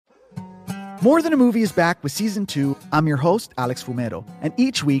More Than a Movie is back with Season 2. I'm your host, Alex Fumero, and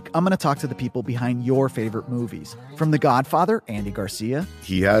each week I'm going to talk to the people behind your favorite movies. From The Godfather, Andy Garcia.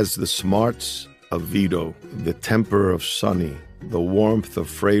 He has the smarts of Vito, the temper of Sonny, the warmth of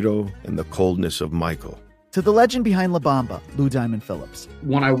Fredo, and the coldness of Michael. To the legend behind La Bamba, Lou Diamond Phillips.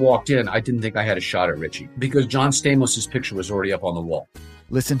 When I walked in, I didn't think I had a shot at Richie because John Stamos' picture was already up on the wall.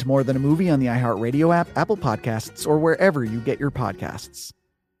 Listen to More Than a Movie on the iHeartRadio app, Apple Podcasts, or wherever you get your podcasts.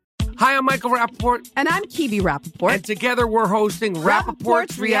 Hi, I'm Michael Rappaport. And I'm Kibi Rappaport. And together we're hosting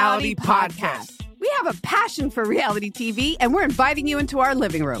Rappaport's Reality Podcast. We have a passion for reality TV, and we're inviting you into our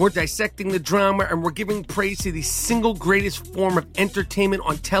living room. We're dissecting the drama, and we're giving praise to the single greatest form of entertainment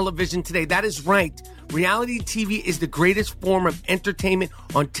on television today. That is right. Reality TV is the greatest form of entertainment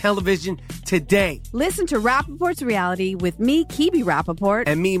on television today. Listen to Rappaport's Reality with me, Kibi Rappaport.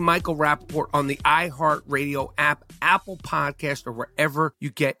 And me, Michael Rappaport, on the iHeartRadio app, Apple Podcast, or wherever you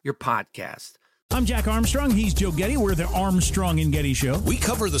get your podcast. I'm Jack Armstrong. He's Joe Getty. We're the Armstrong and Getty Show. We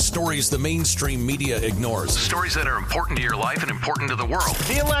cover the stories the mainstream media ignores. Stories that are important to your life and important to the world.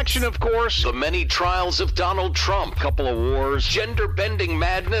 The election, of course. The many trials of Donald Trump. Couple of wars. Gender-bending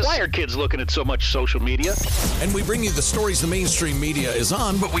madness. Why are kids looking at so much social media? And we bring you the stories the mainstream media is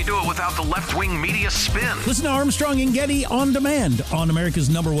on. But we do it without the left-wing media spin. Listen to Armstrong and Getty on demand on America's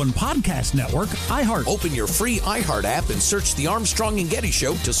 #1 podcast network, iHeart. Open your free iHeart app and search The Armstrong and Getty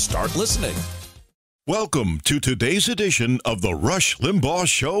Show to start listening. Welcome to today's edition of the Rush Limbaugh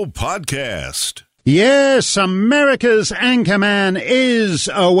Show podcast. Yes, America's anchorman is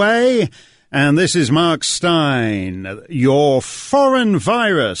away, and this is Mark Stein, your foreign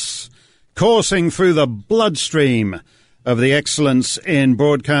virus coursing through the bloodstream of the Excellence in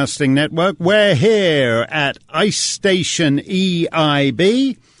Broadcasting Network. We're here at Ice Station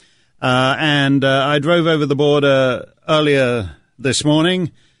EIB, and I drove over the border earlier this morning,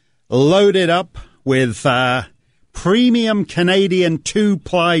 loaded up with premium Canadian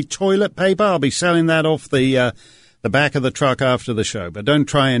 2-ply toilet paper. I'll be selling that off the back of the truck after the show. But don't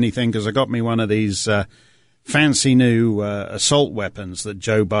try anything, because I got me one of these fancy new assault weapons that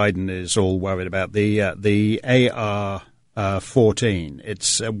Joe Biden is all worried about, the AR-14.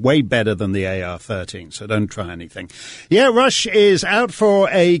 It's way better than the AR-13, so don't try anything. Yeah, Rush is out for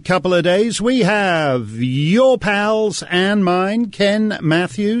a couple of days. We have your pals and mine, Ken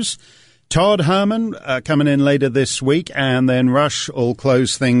Matthews, Todd Herman coming in later this week, and then Rush will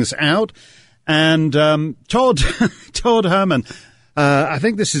close things out. And Todd Herman, I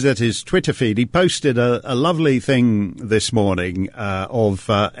think this is at his Twitter feed. He posted a lovely thing this morning of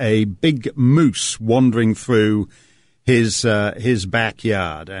a big moose wandering through his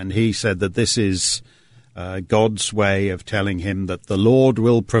backyard, and he said that this is God's way of telling him that the Lord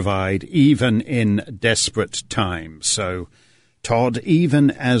will provide even in desperate times. So Todd, even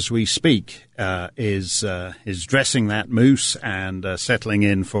as we speak, is dressing that moose and settling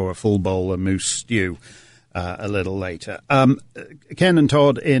in for a full bowl of moose stew a little later. Ken and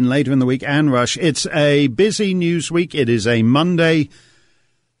Todd in later in the week, and Rush. It's a busy news week. It is a Monday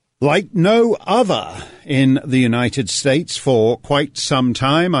like no other in the United States for quite some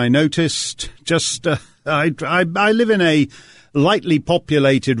time. I noticed I live in a lightly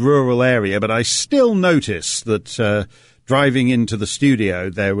populated rural area, but I still noticed that driving into the studio,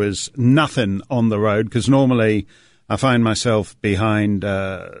 there was nothing on the road, because normally I find myself behind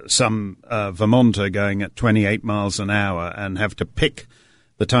some Vermonter going at 28 miles an hour and have to pick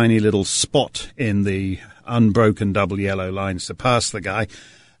the tiny little spot in the unbroken double yellow lines to pass the guy.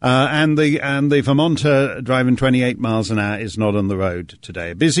 And the Vermonter driving 28 miles an hour is not on the road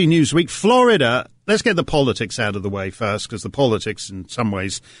today. A busy news week. Florida, let's get the politics out of the way first, because the politics in some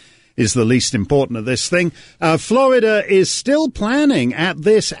ways is the least important of this thing. Florida is still planning at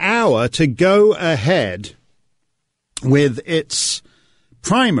this hour to go ahead with its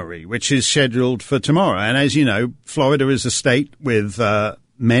primary, which is scheduled for tomorrow. And as you know, Florida is a state with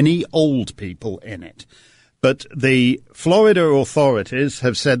many old people in it. But the Florida authorities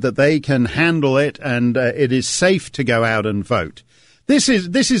have said that they can handle it, and it is safe to go out and vote. This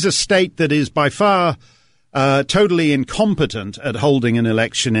is a state that is by far totally incompetent at holding an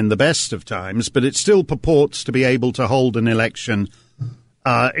election in the best of times, but it still purports to be able to hold an election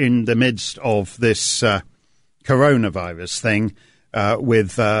in the midst of this coronavirus thing,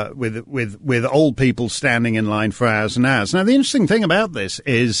 with old people standing in line for hours and hours. Now, the interesting thing about this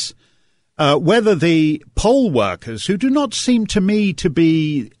is whether the poll workers, who do not seem to me to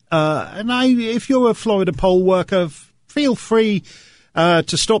be, if you're a Florida poll worker, feel free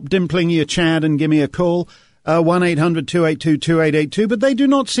to stop dimpling your Chad and give me a call, 1-800-282-2882. But they do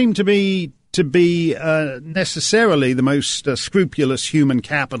not seem to be to be necessarily the most scrupulous human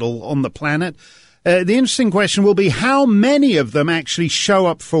capital on the planet. The interesting question will be how many of them actually show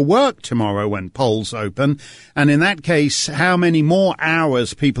up for work tomorrow when polls open, and in that case, how many more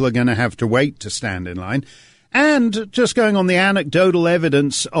hours people are going to have to wait to stand in line. And just going on the anecdotal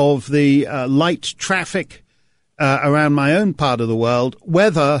evidence of the light traffic around my own part of the world,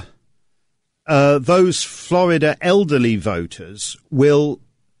 whether those Florida elderly voters will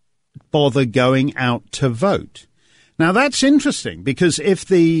bother going out to vote. Now, that's interesting, because if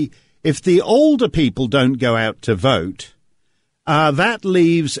the older people don't go out to vote, that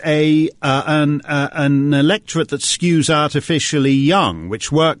leaves an electorate that skews artificially young, which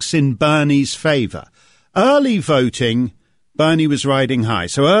works in Bernie's favor. Early voting, Bernie was riding high.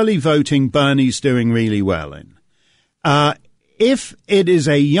 So early voting, Bernie's doing really well in. If it is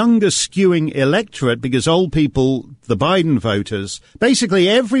a younger skewing electorate, because old people, the Biden voters, basically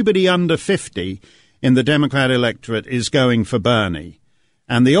everybody under 50 in the Democrat electorate is going for Bernie.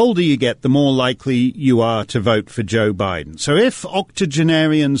 And the older you get, the more likely you are to vote for Joe Biden. So if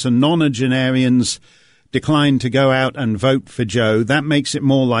octogenarians and nonagenarians decline to go out and vote for Joe, that makes it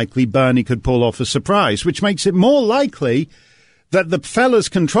more likely Bernie could pull off a surprise, which makes it more likely that the fellas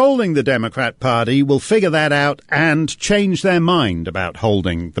controlling the Democrat Party will figure that out and change their mind about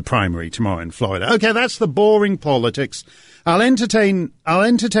holding the primary tomorrow in Florida. Okay, that's the boring politics. I'll entertain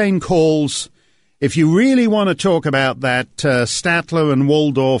calls if you really want to talk about that Statler and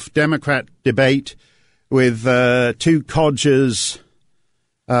Waldorf Democrat debate with two codgers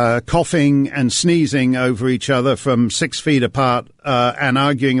coughing and sneezing over each other from 6 feet apart and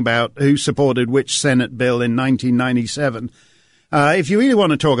arguing about who supported which Senate bill in 1997. If you really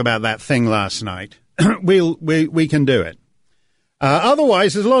want to talk about that thing last night, we can do it.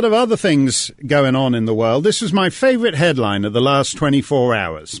 Otherwise, there's a lot of other things going on in the world. This was my favorite headline of the last 24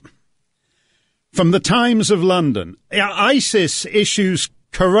 hours. From the Times of London, ISIS issues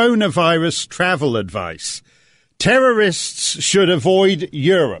coronavirus travel advice. Terrorists should avoid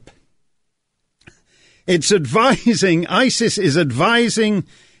Europe. ISIS is advising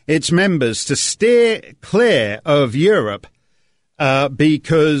its members to steer clear of Europe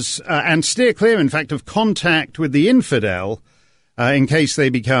and steer clear, in fact, of contact with the infidel in case they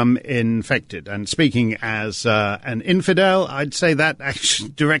become infected. And speaking as an infidel, I'd say that actually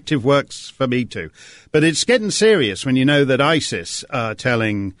directive works for me too. But it's getting serious when you know that ISIS are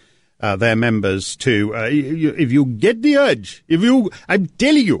telling their members to, if you get the urge, I'm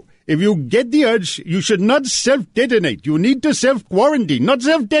telling you, if you get the urge, you should not self-detonate. You need to self-quarantine, not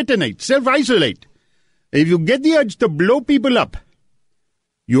self-detonate, self-isolate. If you get the urge to blow people up,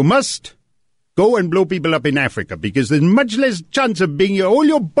 you must go and blow people up in Africa, because there's much less chance of being all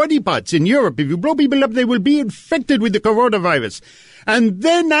your body parts in Europe. If you blow people up, they will be infected with the coronavirus. And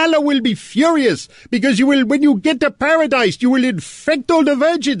then Allah will be furious, because when you get to paradise, you will infect all the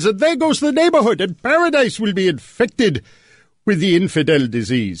virgins, and there goes the neighborhood, and paradise will be infected with the infidel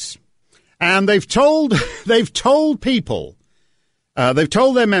disease. And they've told people, they've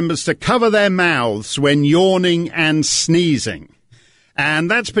told their members to cover their mouths when yawning and sneezing.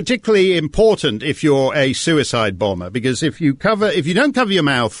 And that's particularly important if you're a suicide bomber, because if you don't cover your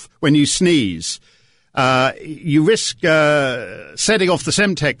mouth when you sneeze, you risk setting off the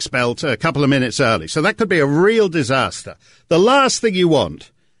Semtex belt a couple of minutes early. So that could be a real disaster. The last thing you want,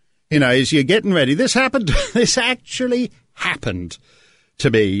 is you're getting ready. This actually happened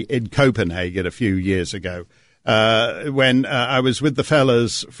to me in Copenhagen a few years ago. When I was with the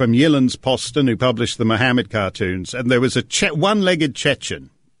fellas from Jyllands-Posten who published the Mohammed cartoons, and there was a one-legged Chechen.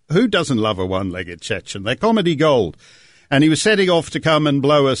 Who doesn't love a one-legged Chechen? They're comedy gold. And he was setting off to come and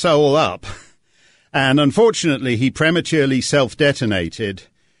blow us all up. And unfortunately, he prematurely self-detonated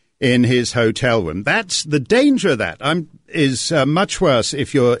in his hotel room. That's the danger of that. Is much worse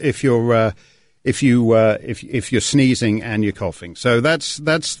if you're sneezing and you're coughing. So that's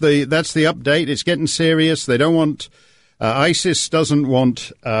the update. It's getting serious. They don't want ISIS doesn't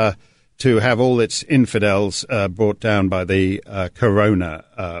want to have all its infidels brought down by the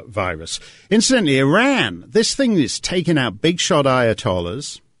coronavirus. Incidentally, Iran, this thing is taking out big shot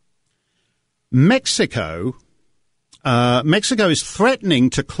ayatollahs. Mexico is threatening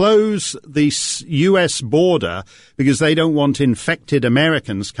to close the U.S. border because they don't want infected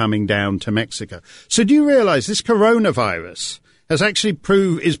Americans coming down to Mexico. So do you realize this coronavirus has actually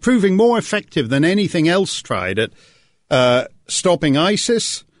is proving more effective than anything else tried at stopping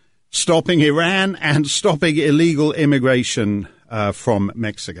ISIS, stopping Iran, and stopping illegal immigration from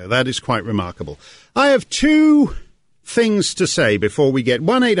Mexico? That is quite remarkable. I have two things to say before we get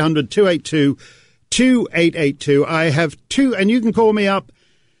 1-800-282-2882. I have two, and you can call me up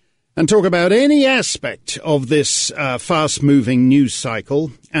and talk about any aspect of this fast-moving news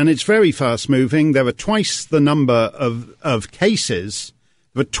cycle. And it's very fast-moving. There are twice the number of cases.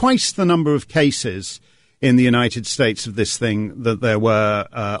 There were twice the number of cases in the United States of this thing that there were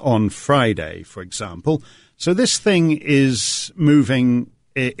on Friday, for example. So this thing is moving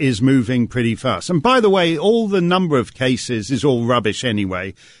pretty fast. And by the way, all the number of cases is all rubbish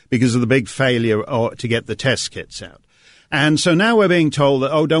anyway because of the big failure to get the test kits out. And so now we're being told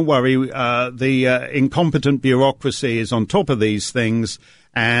that, oh, don't worry, the incompetent bureaucracy is on top of these things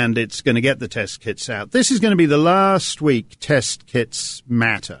and it's going to get the test kits out. This is going to be the last week test kits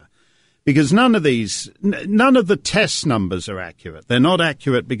matter because none of the test numbers are accurate. They're not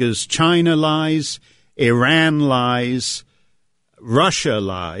accurate because China lies, Iran lies, Russia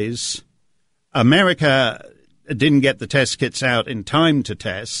lies, America didn't get the test kits out in time to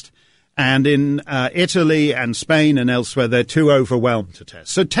test, and in Italy and Spain and elsewhere, they're too overwhelmed to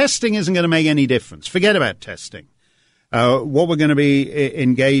test. So testing isn't going to make any difference. Forget about testing. What we're going to be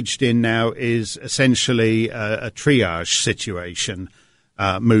engaged in now is essentially a triage situation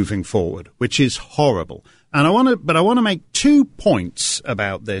moving forward, which is horrible. And I want to make 2 points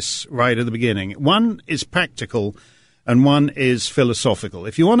about this right at the beginning. One is practical and one is philosophical.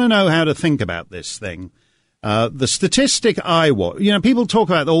 If you want to know how to think about this thing, the statistic people talk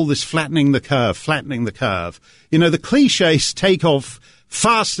about all this flattening the curve. You know, the cliches take off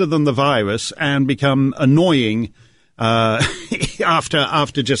faster than the virus and become annoying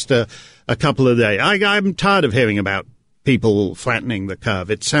after just a couple of days. I'm tired of hearing about people flattening the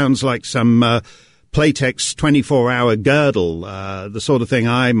curve. It sounds like some Playtex 24-hour girdle, the sort of thing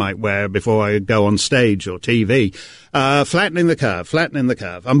I might wear before I go on stage or TV. Flattening the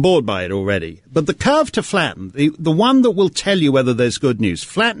curve. I'm bored by it already. But the curve to flatten, the one that will tell you whether there's good news,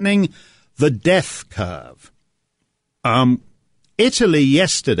 flattening the death curve. Italy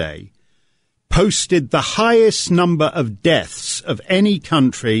yesterday posted the highest number of deaths of any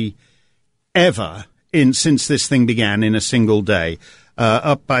country ever since this thing began in a single day.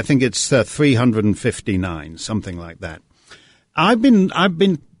 Up, I think it's 359, something like that. I've been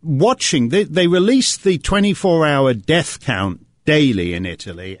watching. They released the 24-hour death count daily in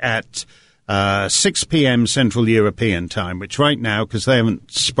Italy at 6 p.m. Central European time, which right now, because they haven't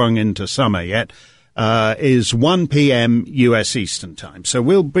sprung into summer yet, is 1 p.m. U.S. Eastern time. So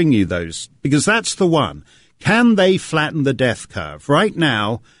we'll bring you those because that's the one. Can they flatten the death curve? Right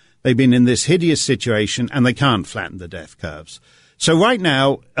now, they've been in this hideous situation and they can't flatten the death curves. So right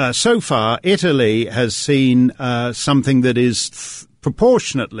now, so far, Italy has seen something that is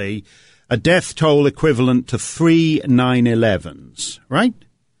proportionately a death toll equivalent to 3 9/11s, right?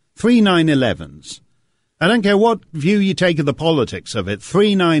 3 9/11s. I don't care what view you take of the politics of it.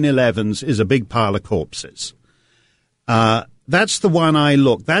 3 9/11s is a big pile of corpses. That's the one I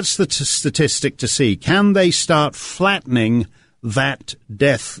look. That's the statistic to see. Can they start flattening that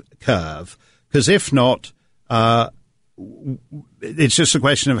death curve? Because if not, it's just a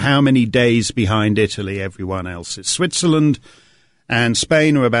question of how many days behind Italy everyone else is. Switzerland and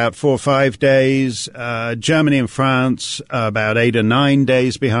Spain are about 4 or 5 days. Germany and France are about 8 or 9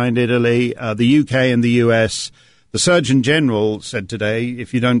 days behind Italy. The UK and the US. The Surgeon General said today,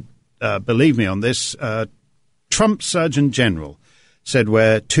 if you don't believe me on this, Trump's Surgeon General said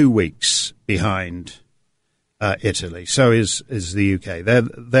we're 2 weeks behind Italy. So is the UK.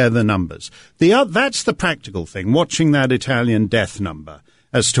 They're the numbers. That's the practical thing, watching that Italian death number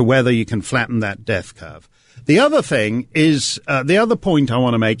as to whether you can flatten that death curve. The other thing is, the other point I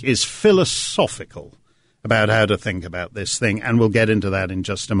want to make is philosophical about how to think about this thing, and we'll get into that in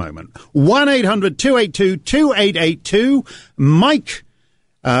just a moment. 1-800-282-2882. Mike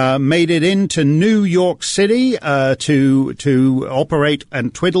made it into New York City to operate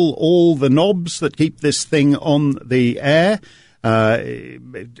and twiddle all the knobs that keep this thing on the air.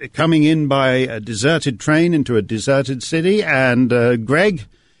 Coming in by a deserted train into a deserted city, and Greg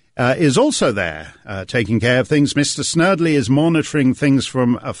is also there taking care of things. Mr. Snerdley is monitoring things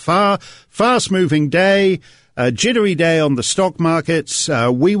from afar. Fast-moving day, jittery day on the stock markets.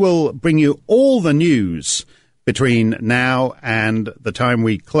 We will bring you all the news between now and the time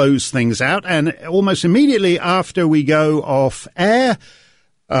we close things out. And almost immediately after we go off air,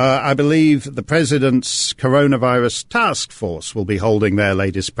 I believe the President's Coronavirus Task Force will be holding their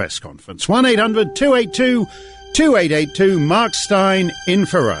latest press conference. 1-800-282-2882. Mark Stein in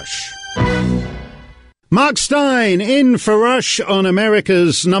for Rush. Mark Stein in for Rush on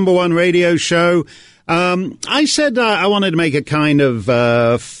America's #1 radio show. I said I wanted to make a kind of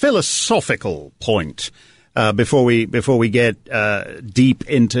philosophical point before we get deep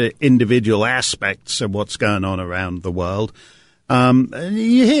into individual aspects of what's going on around the world.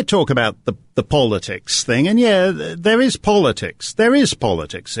 You hear talk about the politics thing, and yeah, there is politics. There is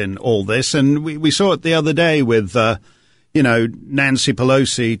politics in all this, and we saw it the other day with, Nancy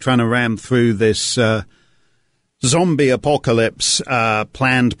Pelosi trying to ram through this zombie apocalypse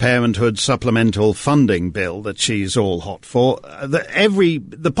Planned Parenthood supplemental funding bill that she's all hot for.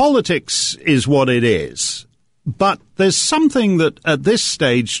 The politics is what it is. But there's something that at this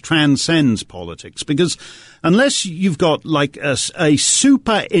stage transcends politics, because unless you've got like a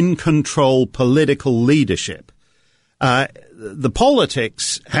super in control political leadership, the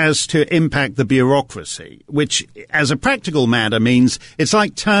politics has to impact the bureaucracy, which as a practical matter means it's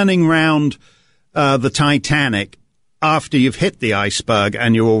like turning round the Titanic after you've hit the iceberg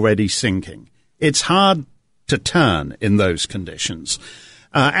and you're already sinking. It's hard to turn in those conditions.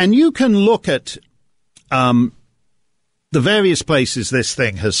 And you can look at the various places this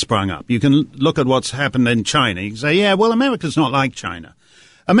thing has sprung up. You can look at what's happened in China. You can say, yeah, well, America's not like China.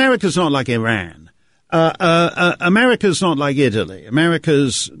 America's not like Iran. America's not like Italy.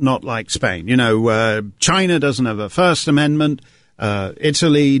 America's not like Spain. China doesn't have a First Amendment.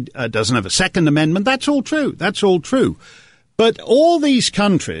 Italy doesn't have a Second Amendment. That's all true. That's all true. But all these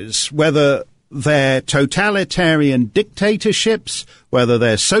countries, whether they're totalitarian dictatorships, whether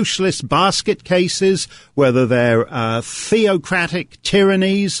they're socialist basket cases, whether they're theocratic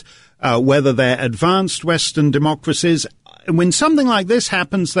tyrannies, whether they're advanced Western democracies, when something like this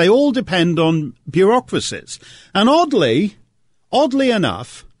happens, they all depend on bureaucracies. And oddly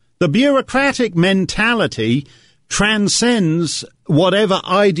enough, the bureaucratic mentality transcends whatever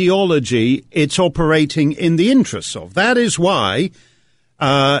ideology it's operating in the interests of. That is why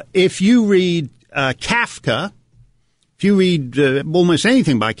if you read Kafka, if you read almost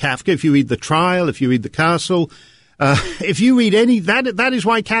anything by Kafka, if you read The Trial, if you read The Castle, if you read that is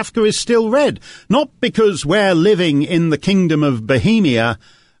why Kafka is still read. Not because we're living in the kingdom of Bohemia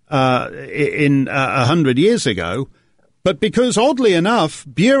in 100 years ago, but because, oddly enough,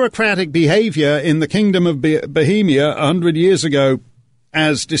 bureaucratic behavior in the kingdom of Bohemia 100 years ago,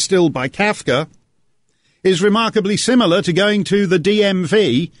 as distilled by Kafka, is remarkably similar to going to the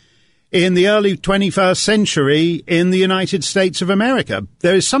DMV in the early 21st century in the United States of America.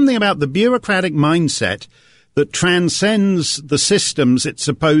 There is something about the bureaucratic mindset that transcends the systems it's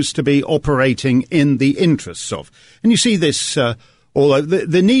supposed to be operating in the interests of. And you see this all over,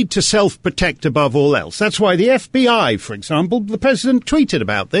 the need to self-protect above all else. That's why the FBI, for example, the president tweeted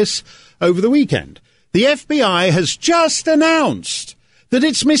about this over the weekend. The FBI has just announced that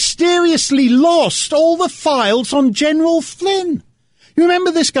it's mysteriously lost all the files on General Flynn. You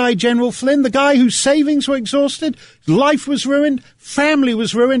remember this guy, General Flynn, the guy whose savings were exhausted, life was ruined, family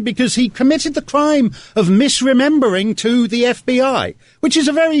was ruined because he committed the crime of misremembering to the FBI, which is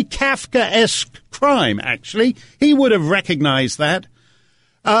a very Kafkaesque crime, actually. He would have recognized that.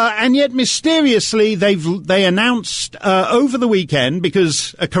 And yet, mysteriously, they announced over the weekend,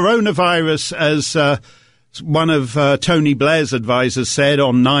 because a coronavirus, as one of Tony Blair's advisors said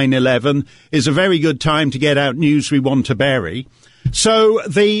on 9/11, is a very good time to get out news we want to bury. So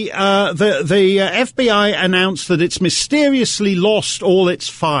the FBI announced that it's mysteriously lost all its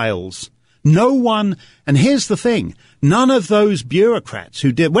files. No one, and here's the thing, none of those bureaucrats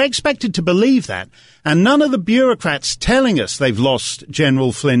we're expected to believe that, and none of the bureaucrats telling us they've lost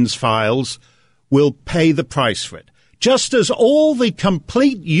General Flynn's files will pay the price for it. Just as all the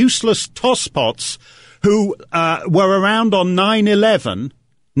complete useless tosspots who were around on 9/11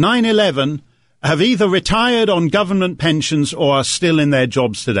 have either retired on government pensions or are still in their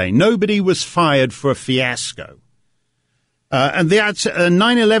jobs today. Nobody was fired for a fiasco. And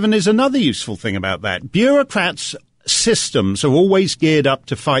 9/11 is another useful thing about that. Bureaucrats' systems are always geared up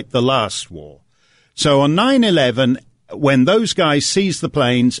to fight the last war. So on 9/11, when those guys seized the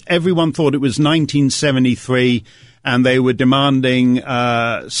planes, everyone thought it was 1973 and they were demanding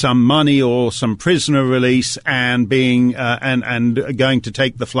some money or some prisoner release and being and going to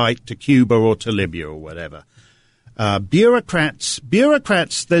take the flight to Cuba or to Libya or whatever. Bureaucrats,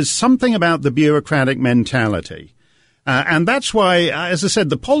 there's something about the bureaucratic mentality. And that's why, as I said,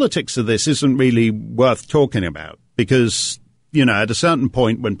 the politics of this isn't really worth talking about because, at a certain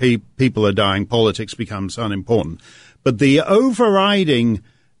point when people are dying, politics becomes unimportant. But the overriding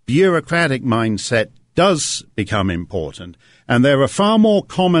bureaucratic mindset does become important. And there are far more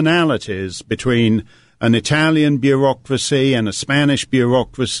commonalities between an Italian bureaucracy and a Spanish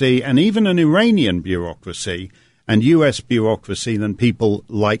bureaucracy and even an Iranian bureaucracy and U.S. bureaucracy than people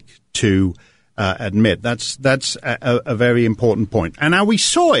like to admit. That's a very important point. And now we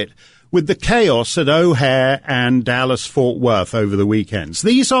saw it with the chaos at O'Hare and Dallas-Fort Worth over the weekends.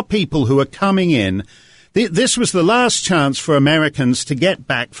 These are people who are coming in. This was the last chance for Americans to get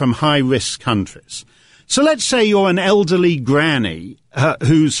back from high-risk countries. So let's say you're an elderly granny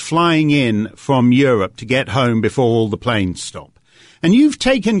who's flying in from Europe to get home before all the planes stop. And you've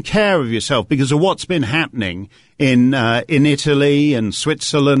taken care of yourself because of what's been happening in Italy and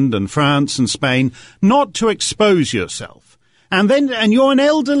Switzerland and France and Spain, not to expose yourself. And you're an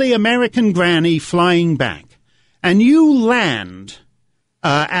elderly American granny flying back. And you land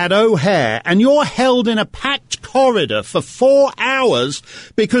at O'Hare, and you're held in a packed corridor for 4 hours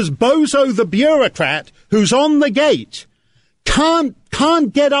because Bozo the bureaucrat who's on the gate can't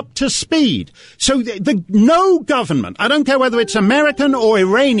get up to speed. So no government, I don't care whether it's American or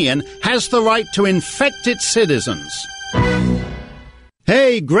Iranian, has the right to infect its citizens.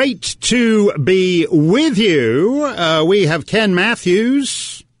 Hey, great to be with you. We have Ken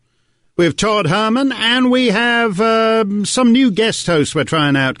Matthews, we have Todd Herman, and we have some new guest hosts we're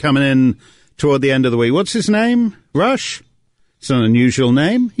trying out coming in toward the end of the week. What's his name? Rush? It's an unusual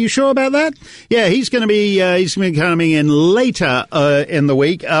name. You sure about that? Yeah, he's going to be coming in later in the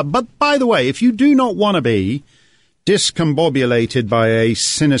week. But by the way, if you do not want to be discombobulated by a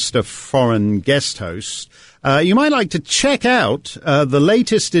sinister foreign guest host, you might like to check out the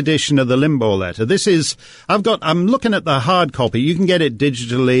latest edition of the Limbaugh letter. I'm looking at the hard copy. You can get it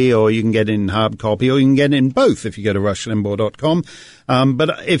digitally, or you can get it in hard copy, or you can get it in both if you go to rushlimbaugh.com.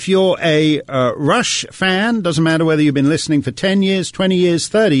 But if you're a Rush fan, doesn't matter whether you've been listening for 10 years, 20 years,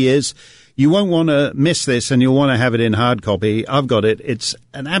 30 years, you won't want to miss this, and you'll want to have it in hard copy. I've got it. It's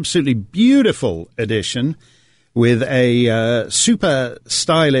an absolutely beautiful edition with a super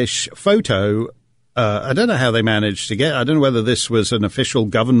stylish photo. I don't know how they managed to get. I don't know whether this was an official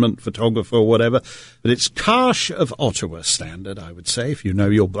government photographer or whatever, but it's Karsh of Ottawa standard, I would say, if you know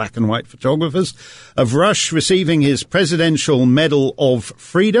your black and white photographers, of Rush receiving his Presidential Medal of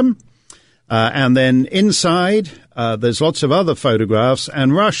Freedom. And then inside, there's lots of other photographs,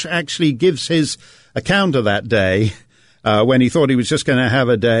 and Rush actually gives his account of that day when he thought he was just going to have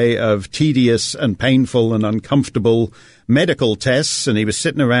a day of tedious and painful and uncomfortable medical tests, and he was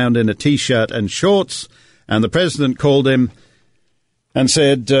sitting around in a T-shirt and shorts, and the president called him and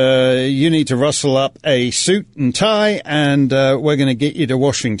said, you need to rustle up a suit and tie, and we're going to get you to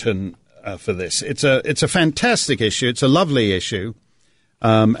Washington for this. It's a fantastic issue. It's a lovely issue.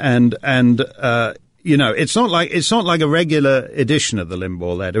 You know, it's not like a regular edition of the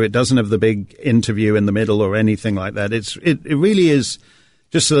Limbaugh letter. It doesn't have the big interview in the middle or anything like that. It really is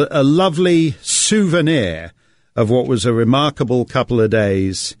just a lovely souvenir of what was a remarkable couple of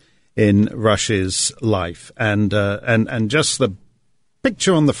days in Rush's life, and just the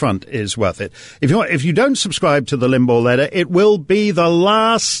picture on the front is worth it. If you don't subscribe to the Limbaugh letter, it will be the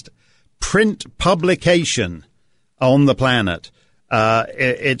last print publication on the planet.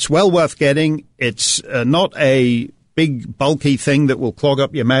 It's well worth getting. It's not a big, bulky thing that will clog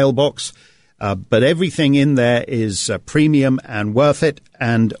up your mailbox, but everything in there is premium and worth it,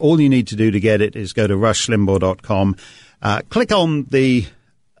 and all you need to do to get it is go to rushlimbaugh.com, click on the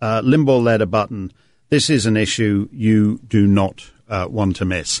Limbaugh letter button. This is an issue you do not want to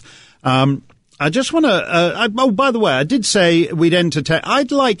miss. I just want to, by the way, I did say we'd entertain.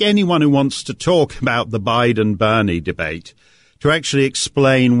 I'd like anyone who wants to talk about the Biden-Bernie debate to actually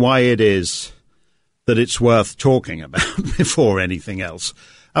explain why it is that it's worth talking about before anything else.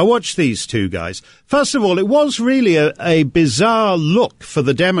 I watched these two guys. First of all, it was really a bizarre look for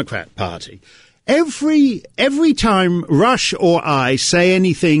the Democrat Party. Every time Rush or I say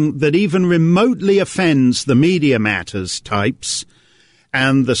anything that even remotely offends the Media Matters types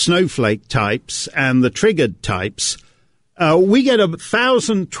and the snowflake types and the triggered types, we get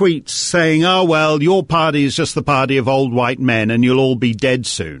 1,000 tweets saying, oh, well, your party is just the party of old white men and you'll all be dead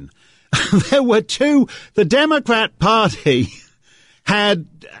soon. There were two. The Democrat Party had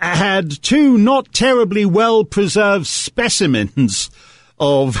two not terribly well-preserved specimens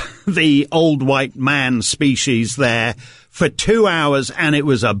of the old white man species there for 2 hours, and it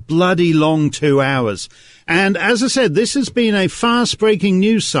was a bloody long 2 hours. And as I said, this has been a fast-breaking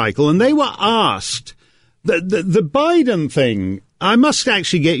news cycle, and they were asked, the Biden thing, I must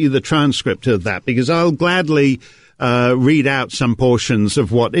actually get you the transcript of that, because I'll gladly read out some portions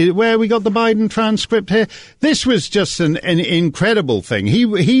of where we got the Biden transcript here. This was just an incredible thing.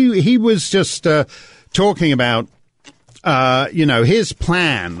 He was just talking about his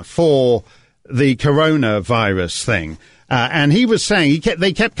plan for the coronavirus thing. And he was saying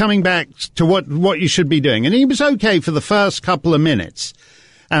they kept coming back to what you should be doing. And he was okay for the first couple of minutes.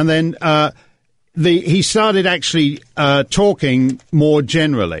 And then he started actually talking more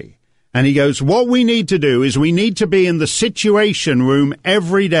generally. And he goes, what we need to do is we need to be in the Situation Room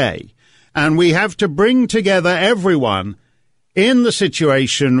every day. And we have to bring together everyone in the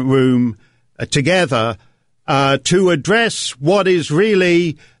Situation Room together to address what is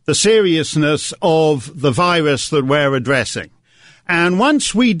really the seriousness of the virus that we're addressing. And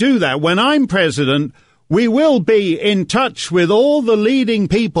once we do that, when I'm president, we will be in touch with all the leading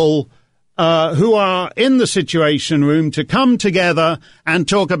people who are in the Situation Room to come together and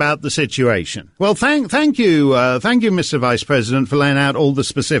talk about the situation. Well, thank you, Mr. Vice President, for laying out all the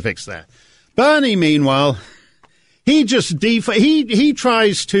specifics there. Bernie, meanwhile, he just he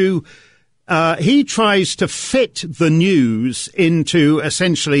tries to fit the news into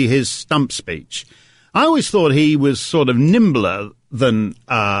essentially his stump speech. I always thought he was sort of nimbler than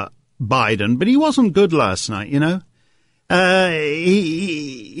Biden, but he wasn't good last night, you know.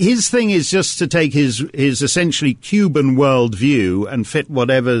 His thing is just to take his essentially Cuban worldview and fit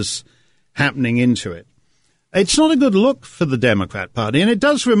whatever's happening into it. It's not a good look for the Democrat Party, and it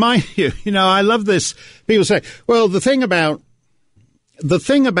does remind you, you know, I love this. People say, well, the thing about this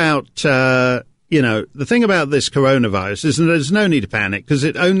coronavirus is that there's no need to panic because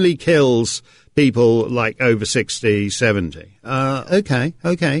it only kills people like over 60, 70. Okay.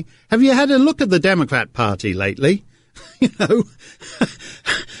 Have you had a look at the Democrat Party lately? You know,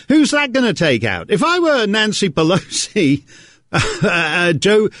 who's that going to take out? If I were Nancy Pelosi,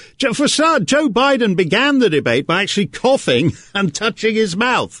 Joe Biden began the debate by actually coughing and touching his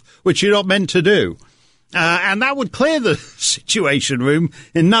mouth, which you're not meant to do. And that would clear the Situation Room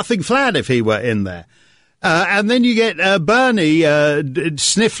in nothing flat if he were in there. And then you get Bernie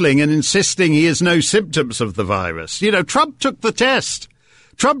sniffling and insisting he has no symptoms of the virus. You know, Trump took the test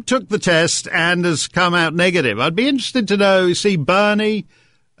and has come out negative. I'd be interested to see Bernie,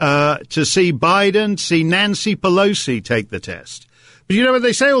 to see Biden, to see Nancy Pelosi take the test. But you know what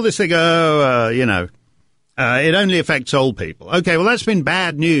they say all this, they go, it only affects old people. Okay, well, that's been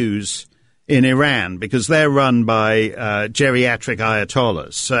bad news in Iran because they're run by geriatric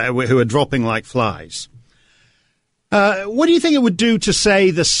ayatollahs who are dropping like flies. What do you think it would do to, say,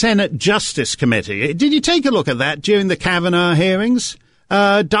 the Senate Justice Committee? Did you take a look at that during the Kavanaugh hearings?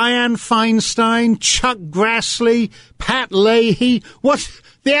 Dianne Feinstein, Chuck Grassley, Pat Leahy. What?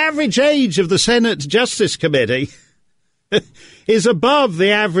 The average age of the Senate Justice Committee is above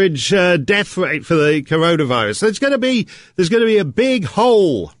the average death rate for the coronavirus. There's going to be a big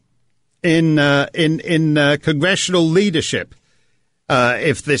hole in congressional leadership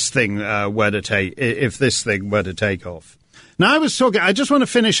if this thing were to take off. Now, I just want to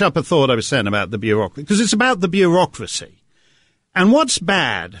finish up a thought I was saying about the bureaucracy, because it's about the bureaucracy. And what's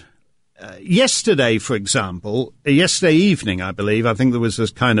bad, yesterday, for example, yesterday evening, I think there was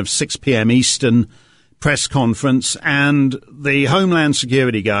this kind of 6 p.m. Eastern press conference, and the Homeland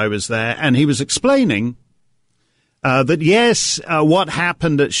Security guy was there, and he was explaining that, yes, what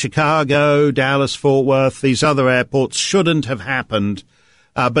happened at Chicago, Dallas, Fort Worth, these other airports shouldn't have happened,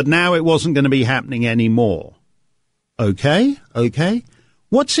 but now it wasn't going to be happening anymore. Okay.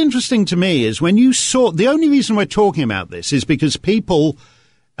 What's interesting to me is when you saw, the only reason we're talking about this is because people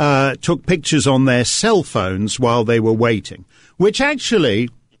took pictures on their cell phones while they were waiting, which actually,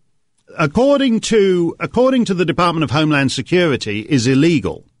 according to the Department of Homeland Security, is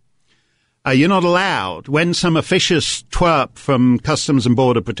illegal. You're not allowed, when some officious twerp from Customs and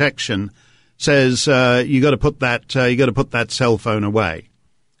Border Protection says you got to put that cell phone away.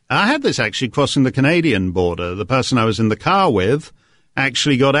 I had this actually crossing the Canadian border. The person I was in the car with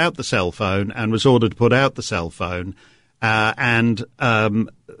actually got out the cell phone and was ordered to put out the cell phone. And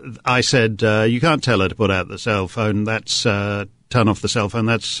I said, you can't tell her to put out the cell phone. That's turn off the cell phone.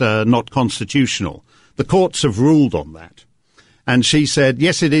 That's not constitutional. The courts have ruled on that. And she said,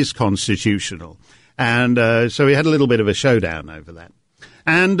 yes, it is constitutional. And so we had a little bit of a showdown over that.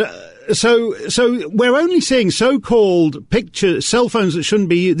 And so we're only seeing so-called cell phones that shouldn't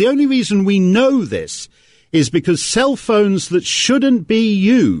be. The only reason we know this is because cell phones that shouldn't be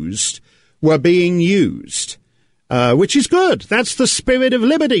used were being used, which is good. That's the spirit of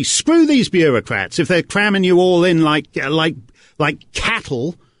liberty. Screw these bureaucrats. If they're cramming you all in like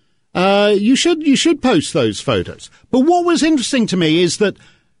cattle, you should post those photos. But what was interesting to me is that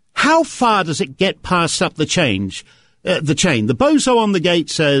how far does it get past up the chain? The bozo on the gate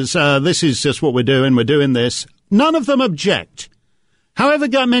says, this is just what we're doing this. None of them object. However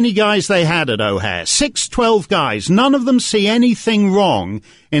many guys they had at O'Hare, 12 guys, none of them see anything wrong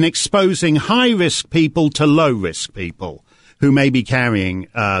in exposing high-risk people to low-risk people who may be carrying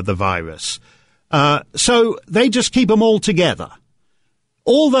the virus. So they just keep them all together.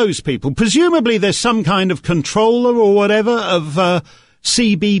 All those people, presumably there's some kind of controller or whatever of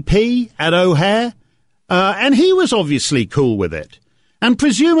CBP at O'Hare, and he was obviously cool with it. And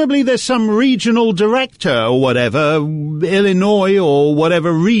presumably there's some regional director or whatever, Illinois or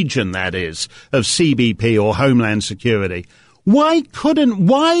whatever region that is, of CBP or Homeland Security. Why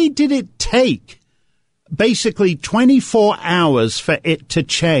did it take basically 24 hours for it to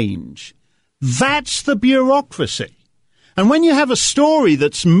change? That's the bureaucracy. And when you have a story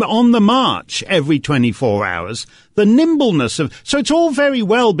that's on the march every 24 hours, the nimbleness so it's all very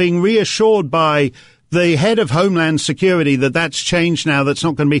well being reassured by the head of Homeland Security that that's changed now, that's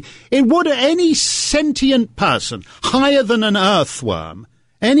not going to be. It would, any sentient person higher than an earthworm,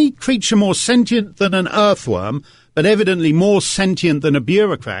 any creature more sentient than an earthworm, but evidently more sentient than a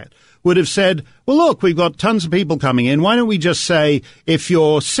bureaucrat, would have said, well, look, we've got tons of people coming in. Why don't we just say, if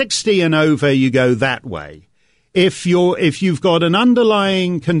you're 60 and over, you go that way. If you've got an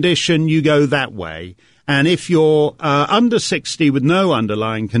underlying condition, you go that way. And if you're under 60 with no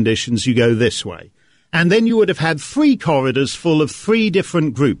underlying conditions, you go this way. And then you would have had 3 corridors full of 3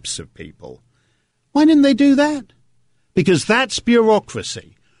 different groups of people. Why didn't they do that? Because that's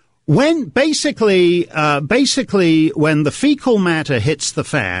bureaucracy. When basically when the fecal matter hits the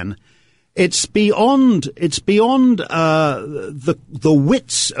fan, it's beyond the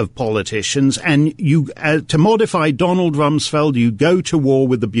wits of politicians, and you to modify Donald Rumsfeld, you go to war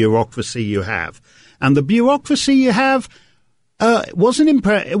with the bureaucracy you have, and the bureaucracy you have. It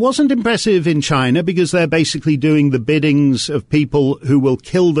wasn't impressive in China because they're basically doing the biddings of people who will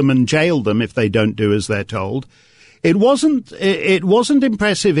kill them and jail them if they don't do as they're told. It wasn't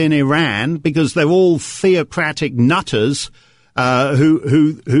impressive in Iran because they're all theocratic nutters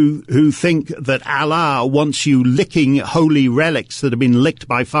who think that Allah wants you licking holy relics that have been licked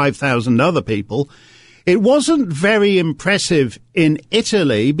by 5,000 other people. It wasn't very impressive in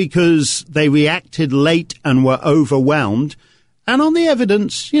Italy because they reacted late and were overwhelmed. And on the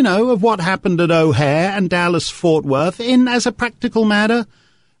evidence, of what happened at O'Hare and Dallas-Fort Worth, as a practical matter,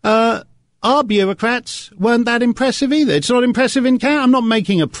 our bureaucrats weren't that impressive either. It's not impressive in Canada. I'm not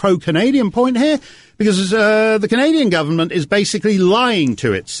making a pro-Canadian point here because the Canadian government is basically lying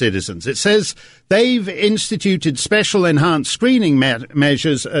to its citizens. It says they've instituted special enhanced screening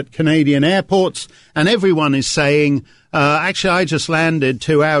measures at Canadian airports, and everyone is saying, actually, I just landed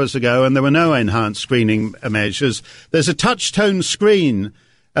 2 hours ago and there were no enhanced screening measures. There's a touch-tone screen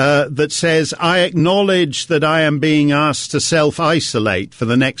that says, I acknowledge that I am being asked to self-isolate for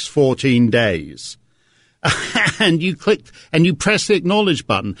the next 14 days. And you click and you press the acknowledge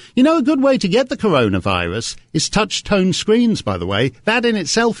button. A good way to get the coronavirus is touch-tone screens, by the way. That in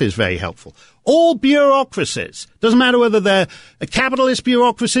itself is very helpful. All bureaucracies, doesn't matter whether they're capitalist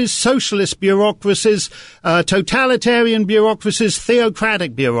bureaucracies, socialist bureaucracies, totalitarian bureaucracies,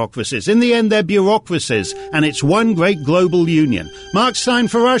 theocratic bureaucracies. In the end, they're bureaucracies, and it's one great global union. Mark Stein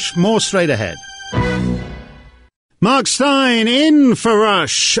for Rush, more straight ahead. Mark Stein in for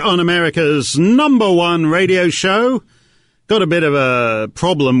Rush on America's #1 radio show. Got a bit of a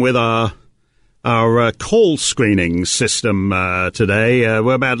problem with our call screening system today.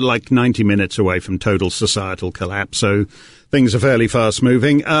 We're about 90 minutes away from total societal collapse, so things are fairly fast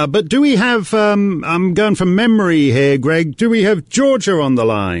moving. But do we have, I'm going from memory here, Greg, do we have Georgia on the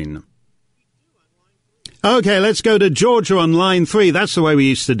line? Okay, let's go to Georgia on line 3. That's the way we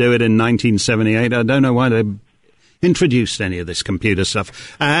used to do it in 1978. I don't know why they introduced any of this computer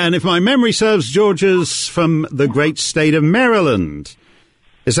stuff. And if my memory serves, Georgia's from the great state of Maryland.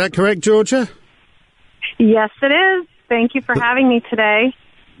 Is that correct, Georgia? Yes, it is. Thank you for having me today.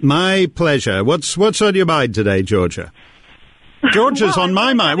 My pleasure. What's on your mind today, Georgia? Georgia's on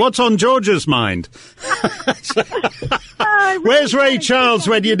my mind. What's on Georgia's mind? Where's Ray Charles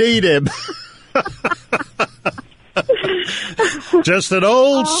when you need him? Just an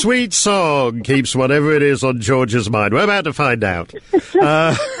old sweet song keeps whatever it is on Georgia's mind. We're about to find out.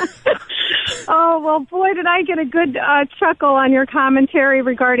 Oh, well, boy, did I get a good chuckle on your commentary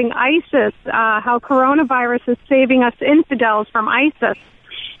regarding ISIS, how coronavirus is saving us infidels from ISIS.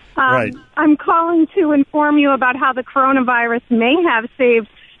 Right. I'm calling to inform you about how the coronavirus may have saved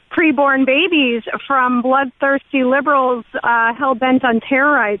preborn babies from bloodthirsty liberals hell-bent on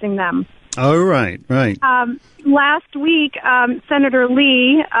terrorizing them. Oh, right. Last week, Senator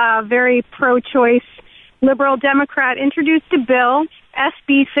Lee, a very pro-choice liberal Democrat, introduced a bill,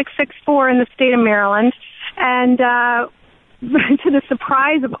 SB 664, in the state of Maryland. And to the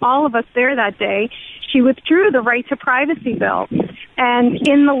surprise of all of us there that day, she withdrew the right to privacy bill. And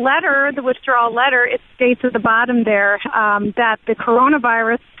in the letter, the withdrawal letter, it states at the bottom there that the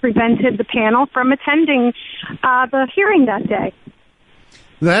coronavirus prevented the panel from attending the hearing that day.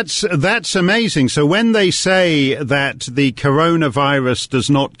 That's amazing. So when they say that the coronavirus does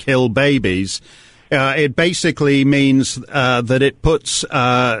not kill babies, It basically means that it puts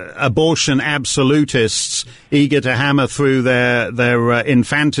abortion absolutists eager to hammer through their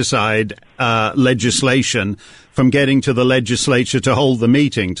infanticide legislation from getting to the legislature to hold the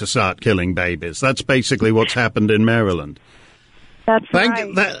meeting to start killing babies. That's basically what's happened in Maryland. That's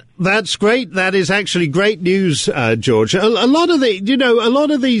right. That's great. That is actually great news, George. A lot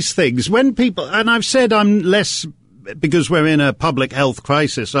of these things, when people, and I've said I'm less, because we're in a public health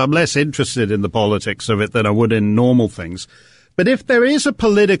crisis, I'm less interested in the politics of it than I would in normal things. But if there is a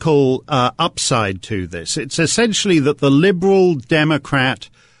political upside to this, it's essentially that the liberal Democrat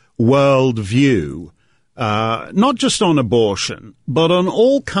worldview, not just on abortion, but on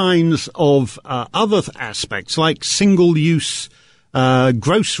all kinds of other aspects, like single-use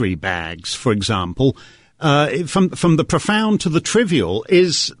grocery bags, for example, from the profound to the trivial,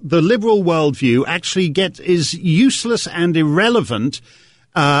 is the liberal worldview actually is useless and irrelevant,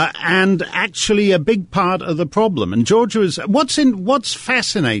 and actually a big part of the problem. And Georgia is what's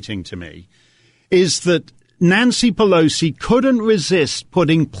fascinating to me is that Nancy Pelosi couldn't resist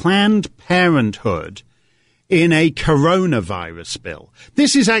putting Planned Parenthood in a coronavirus bill.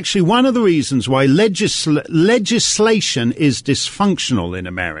 This is actually one of the reasons why legislation is dysfunctional in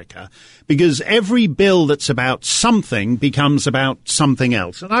America, because every bill that's about something becomes about something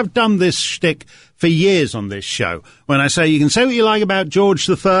else. And I've done this shtick for years on this show, when I say you can say what you like about George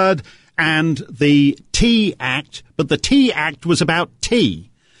III and the Tea Act, but the Tea Act was about tea.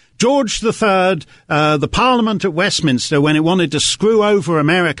 George III, the Parliament at Westminster, when it wanted to screw over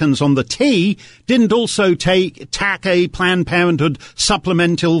Americans on the tea, didn't also tack a Planned Parenthood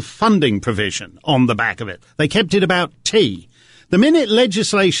supplemental funding provision on the back of it. They kept it about tea. The minute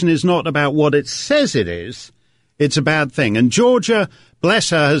legislation is not about what it says it is, it's a bad thing. And Georgia,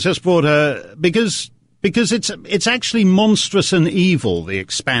 bless her, has just brought her, because it's actually monstrous and evil, the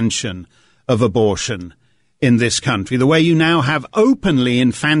expansion of abortion in this country, the way you now have openly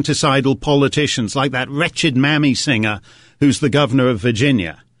infanticidal politicians like that wretched Mammy singer who's the governor of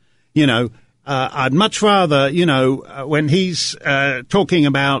Virginia. I'd much rather, when he's talking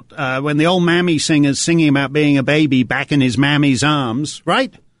about, when the old Mammy singer's singing about being a baby back in his mammy's arms,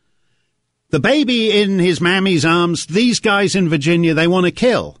 right? The baby in his mammy's arms, these guys in Virginia, they want to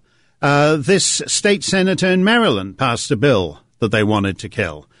kill. This state senator in Maryland passed a bill that they wanted to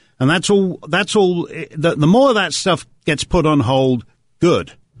kill. And that's all, the more of that stuff gets put on hold,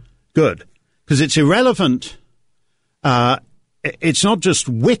 good. Because it's irrelevant. It's not just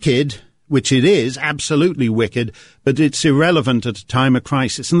wicked, which it is, absolutely wicked, but it's irrelevant at a time of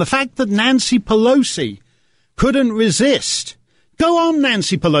crisis. And the fact that Nancy Pelosi couldn't resist. Go on,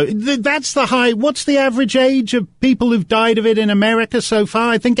 Nancy Pelosi. That's the high. What's the average age of people who've died of it in America so far?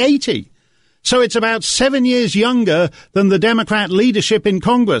 I think 80. So it's about 7 years younger than the Democrat leadership in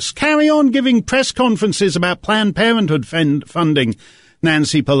Congress. Carry on giving press conferences about Planned Parenthood funding,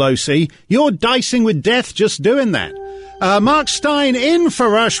 Nancy Pelosi. You're dicing with death just doing that. Mark Stein in for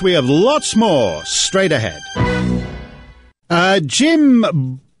Rush. We have lots more straight ahead.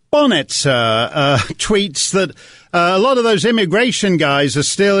 Jim Bonetzer tweets that a lot of those immigration guys are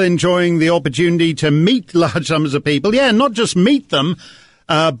still enjoying the opportunity to meet large numbers of people. Yeah, not just meet them,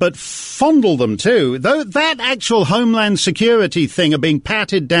 but fondle them too. Though that actual Homeland Security thing of being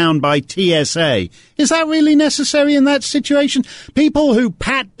patted down by TSA, is that really necessary in that situation? People who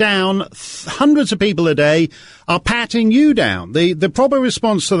pat down hundreds of people a day are patting you down. The proper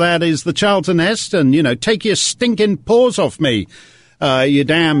response to that is the Charlton Heston, take your stinking paws off me, you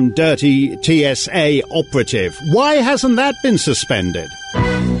damn dirty TSA operative. Why hasn't that been suspended?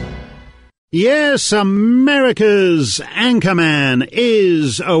 Yes, America's Anchorman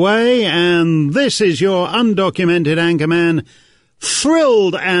is away, and this is your undocumented Anchorman.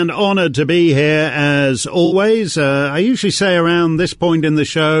 Thrilled and honored to be here, as always. I usually say around this point in the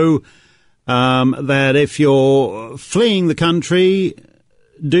show that if you're fleeing the country,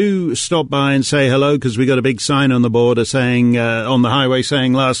 do stop by and say hello, because we got a big sign on the border saying, on the highway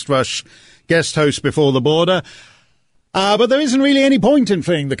saying, Last Rush, guest host before the border. But there isn't really any point in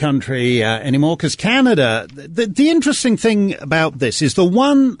fleeing the country anymore, because Canada, the interesting thing about this is the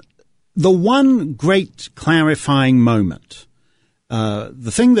one great clarifying moment.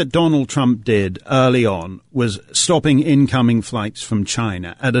 The thing that Donald Trump did early on was stopping incoming flights from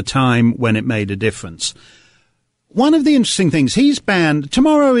China at a time when it made a difference. One of the interesting things, he's banned,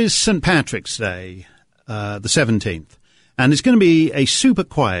 tomorrow is St. Patrick's Day, the 17th. And it's going to be a super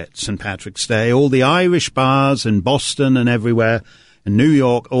quiet St. Patrick's Day. All the Irish bars in Boston and everywhere, and New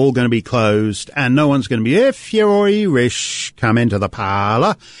York, all going to be closed. And no one's going to be, if you're Irish, come into the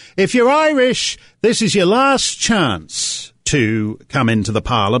parlour. If you're Irish, this is your last chance to come into the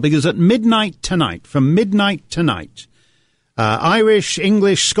parlour, because at midnight tonight, from midnight tonight, Irish,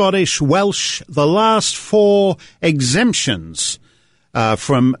 English, Scottish, Welsh, the last 4 exemptions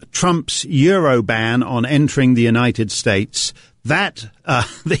from Trump's Euro ban on entering the United States, that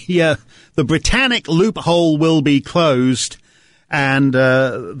the Britannic loophole will be closed, and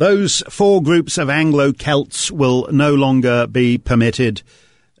those 4 groups of Anglo-Celts will no longer be permitted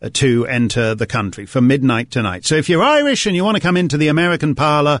to enter the country from midnight tonight. So if you're Irish and you want to come into the American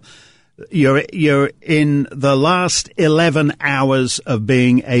parlour, you're in the last 11 hours of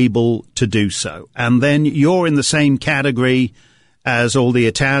being able to do so. And then you're in the same category as all the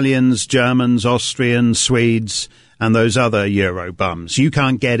Italians, Germans, Austrians, Swedes, and those other Euro bums. You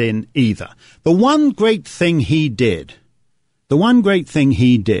can't get in either. The one great thing he did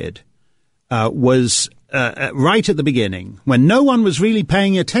was right at the beginning, when no one was really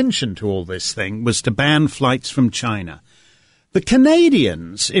paying attention to all this thing, was to ban flights from China. The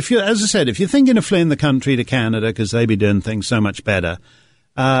Canadians, if you're thinking of fleeing the country to Canada because they'd be doing things so much better,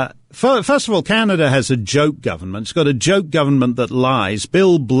 first of all, Canada has a joke government. It's got a joke government that lies.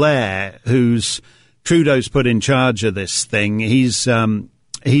 Bill Blair, who's Trudeau's put in charge of this thing, he's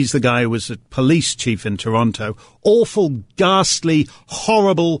the guy who was a police chief in Toronto. Awful, ghastly,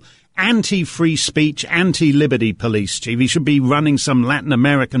 horrible, anti-free speech, anti-liberty police chief. He should be running some Latin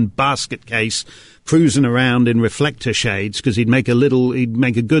American basket case, cruising around in reflector shades, because he'd make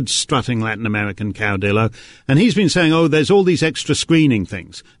a good strutting Latin American caudillo. And he's been saying, oh, there's all these extra screening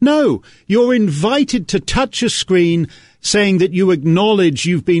things. No, you're invited to touch a screen saying that you acknowledge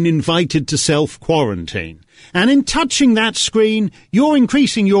you've been invited to self-quarantine. And in touching that screen, you're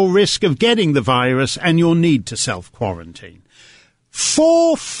increasing your risk of getting the virus and your need to self-quarantine.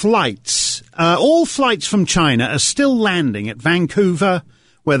 4 flights, all flights from China are still landing at Vancouver,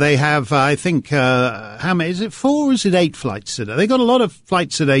 where they have, I think, how many, is it 4 or is it 8 flights today? They got a lot of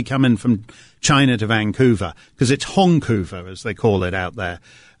flights today coming from China to Vancouver, because it's Hongkouver, as they call it out there.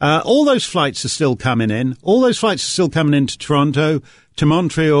 All those flights are still coming in. All those flights are still coming into Toronto, to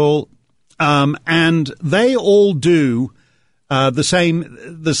Montreal, and they all do the same.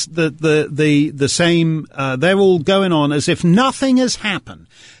 The same. They're all going on as if nothing has happened.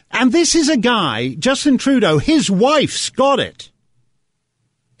 And this is a guy, Justin Trudeau. His wife's got it.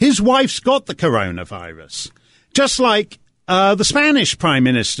 His wife's got the coronavirus, just like the Spanish Prime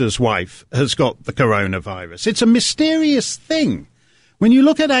Minister's wife has got the coronavirus. It's a mysterious thing. When you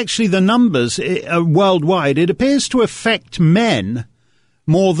look at actually the numbers worldwide, it appears to affect men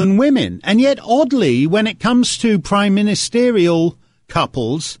more than women. And yet, oddly, when it comes to prime ministerial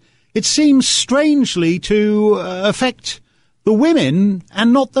couples, it seems strangely to affect the women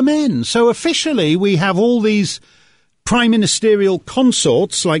and not the men. So officially, we have all these prime ministerial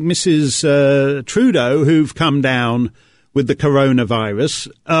consorts like Mrs. Trudeau who've come down with the coronavirus,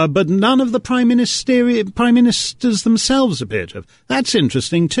 but none of the prime ministers themselves appear to have. That's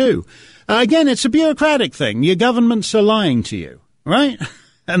interesting too. Again, it's a bureaucratic thing. Your governments are lying to you, right?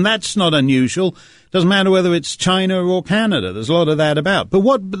 And that's not unusual. Doesn't matter whether it's China or Canada. There's a lot of that about. But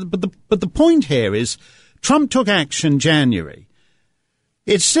the point here is, Trump took action January.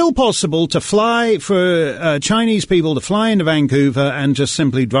 It's still possible to fly for Chinese people to fly into Vancouver and just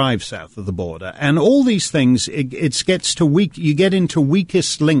simply drive south of the border. And all these things, it gets to you get into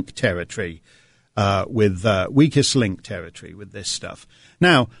weakest link territory with this stuff.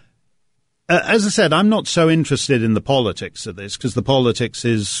 Now, as I said, I'm not so interested in the politics of this, because the politics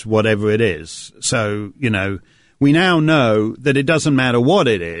is whatever it is. So, we now know that it doesn't matter what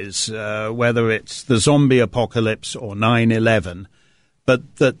it is, whether it's the zombie apocalypse or 9/11,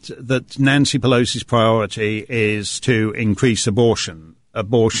 but that Nancy Pelosi's priority is to increase abortion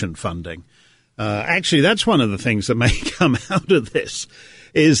funding. Actually, that's one of the things that may come out of this,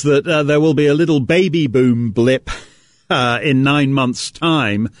 is that there will be a little baby boom blip in 9 months'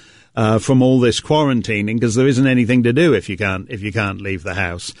 time from all this quarantining, because there isn't anything to do if you can't leave the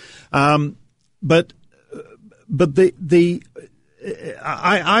house. But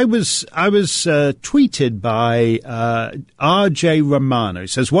I was tweeted by R.J. Romano. He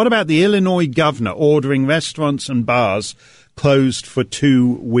says, what about the Illinois governor ordering restaurants and bars closed for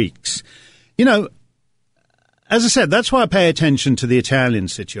 2 weeks? As I said, that's why I pay attention to the Italian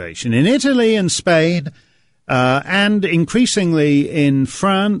situation. In Italy and Spain, and increasingly in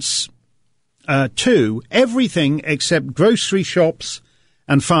France, too, everything except grocery shops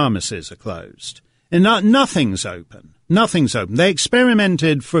and pharmacies are closed. And nothing's open. Nothing's open. They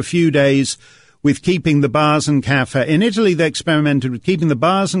experimented for a few days with keeping the bars and cafes. In Italy, they experimented with keeping the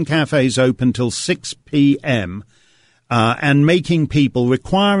bars and cafes open till 6 p.m. and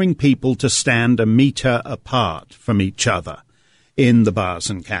requiring people to stand a metre apart from each other in the bars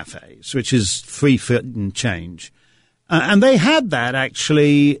and cafes, which is 3 feet and change. And they had that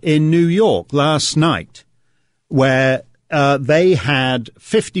actually in New York last night, where they had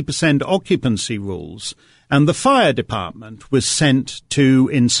 50% occupancy rules, and the fire department was sent to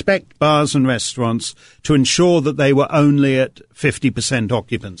inspect bars and restaurants to ensure that they were only at 50%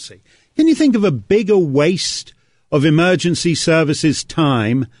 occupancy. Can you think of a bigger waste of emergency services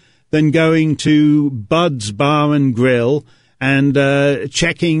time than going to Bud's Bar and Grill and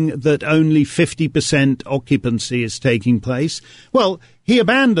checking that only 50% occupancy is taking place? Well, he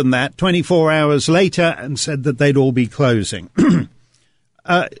abandoned that 24 hours later and said that they'd all be closing.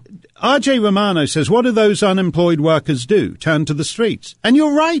 R.J. Romano says, what do those unemployed workers do? Turn to the streets. And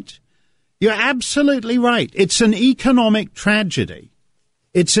you're right. You're absolutely right. It's an economic tragedy.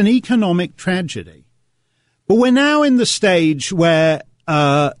 It's an economic tragedy. But we're now in the stage where,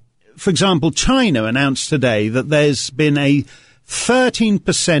 for example, China announced today that there's been a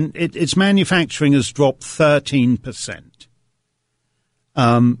 13%, its manufacturing has dropped 13%.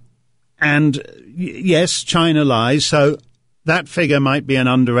 And yes, China lies, so that figure might be an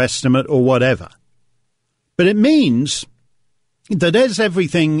underestimate or whatever. But it means that as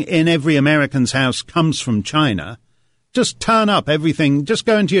everything in every American's house comes from China, just turn up everything, just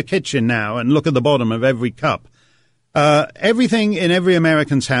go into your kitchen now and look at the bottom of every cup. Everything in every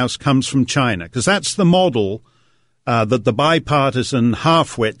American's house comes from China, because that's the model that the bipartisan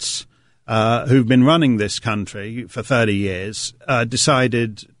half-wits who've been running this country for 30 years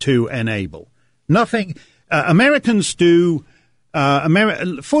decided to enable. Nothing. Americans do.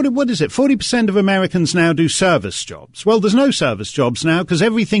 40% of Americans now do service jobs. Well, there's no service jobs now because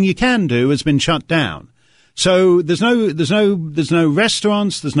everything you can do has been shut down. So there's no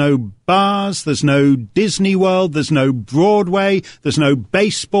restaurants, there's no bars, there's no Disney World, there's no Broadway, there's no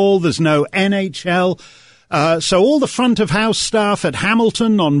baseball, there's no NHL. So all the front of house staff at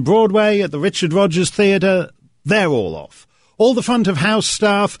Hamilton on Broadway, at the Richard Rodgers Theatre, they're all off. All the front of house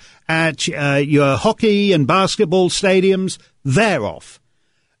staff at your hockey and basketball stadiums, they're off.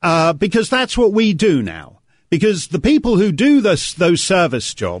 Because that's what we do now. Because the people who do those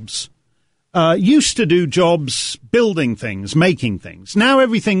service jobs used to do jobs building things, making things. Now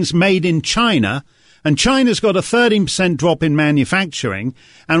everything's made in China, and China's got a 13% drop in manufacturing.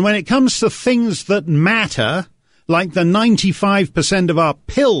 And when it comes to things that matter, like the 95% of our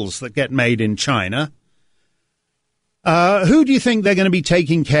pills that get made in China, who do you think they're going to be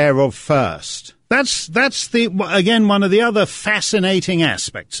taking care of first? That's again, one of the other fascinating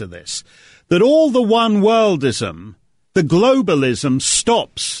aspects of this, that all the one worldism, the globalism,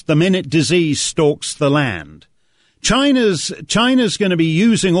 stops the minute disease stalks the land. China's going to be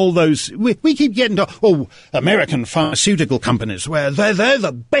using all those. We keep getting to American pharmaceutical companies where they're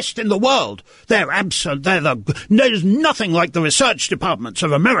the best in the world. There's nothing like the research departments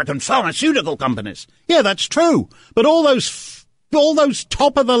of American pharmaceutical companies. Yeah, that's true. But all those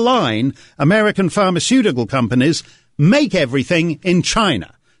top of the line American pharmaceutical companies make everything in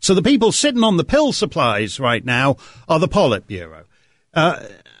China. So the people sitting on the pill supplies right now are the Politburo.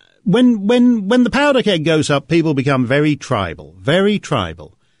 When the powder keg goes up, people become very tribal, very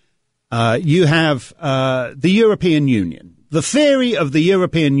tribal. You have the European Union. The theory of the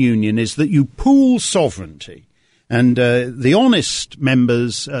European Union is that you pool sovereignty, and the honest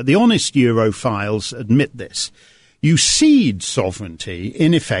members, the honest Europhiles admit this. You cede sovereignty,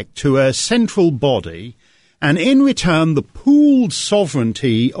 in effect, to a central body, and in return, the pooled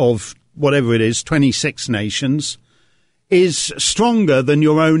sovereignty of whatever it is, 26 nations, is stronger than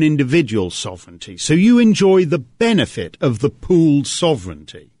your own individual sovereignty. So you enjoy the benefit of the pooled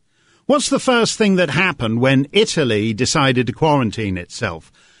sovereignty. What's the first thing that happened when Italy decided to quarantine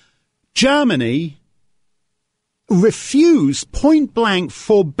itself? Germany refused, point blank,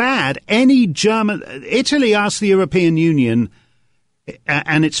 forbade any German. Italy asked the European Union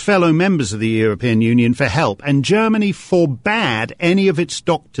and its fellow members of the European Union for help, and Germany forbade any of its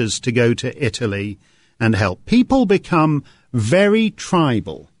doctors to go to Italy and help. People become very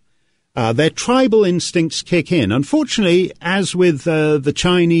tribal. Their tribal instincts kick in. Unfortunately, as with the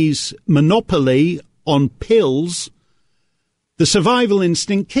Chinese monopoly on pills, the survival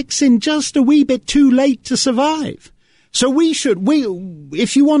instinct kicks in just a wee bit too late to survive. So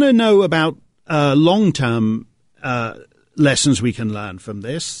if you want to know about long-term lessons we can learn from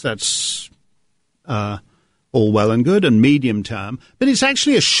this, that's all well and good, and medium-term, but it's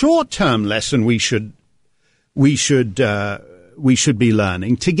actually a short-term lesson we should be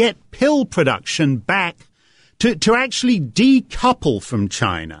learning to get pill production back, to actually decouple from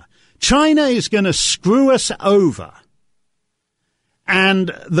China. China is going to screw us over.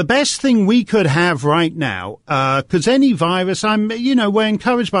 And the best thing we could have right now, because any virus, we're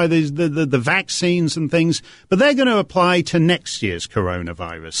encouraged by the vaccines and things, but they're going to apply to next year's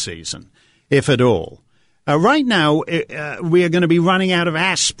coronavirus season, if at all. Right now, we are going to be running out of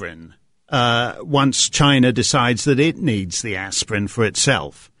aspirin once China decides that it needs the aspirin for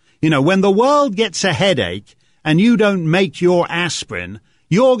itself. When the world gets a headache and you don't make your aspirin,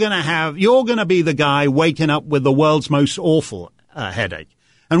 you're going to be the guy waking up with the world's most awful headache.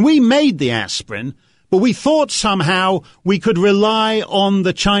 And we made the aspirin, but we thought somehow we could rely on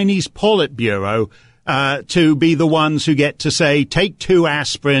the Chinese Politburo to be the ones who get to say, take 2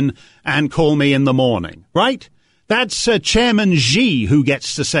 aspirin and call me in the morning, right? That's Chairman Xi who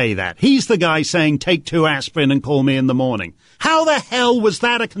gets to say that. He's the guy saying, take 2 aspirin and call me in the morning. How the hell was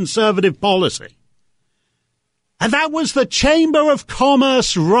that a conservative policy? And that was the Chamber of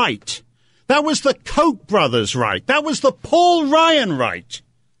Commerce right. That was the Koch brothers right. That was the Paul Ryan right.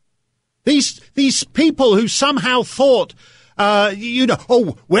 These people who somehow thought,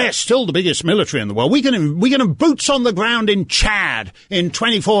 we're still the biggest military in the world. We can have boots on the ground in Chad in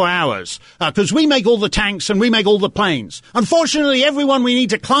 24 hours because we make all the tanks and we make all the planes. Unfortunately, everyone we need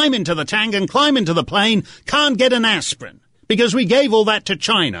to climb into the tank and climb into the plane can't get an aspirin because we gave all that to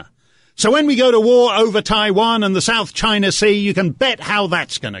China. So when we go to war over Taiwan and the South China Sea, you can bet how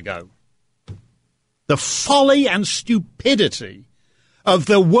that's going to go. The folly and stupidity of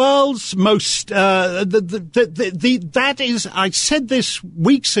the world's most, that is, I said this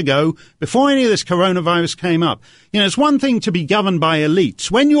weeks ago before any of this coronavirus came up. It's one thing to be governed by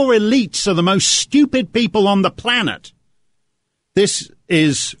elites. When your elites are the most stupid people on the planet, this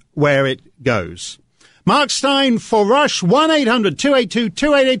is where it goes. Mark Stein for Rush,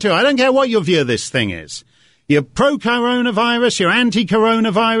 1-800-282-2882. I don't care what your view of this thing is. You're pro-coronavirus, you're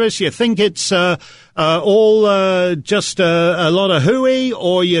anti-coronavirus, you think it's all just a lot of hooey,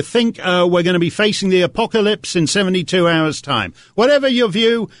 or you think we're going to be facing the apocalypse in 72 hours' time. Whatever your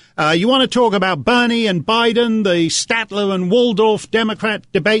view, you want to talk about Bernie and Biden, the Statler and Waldorf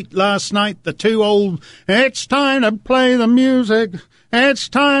Democrat debate last night, the two old, it's time to play the music, it's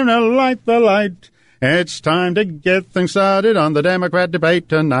time to light the light. It's time to get things started on the Democrat debate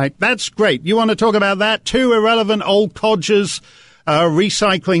tonight. That's great. You want to talk about that? 2 irrelevant old codgers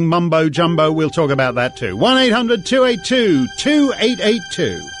recycling mumbo-jumbo. We'll talk about that too.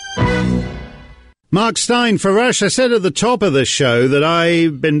 1-800-282-2882. Mark Stein for Rush. I said at the top of the show that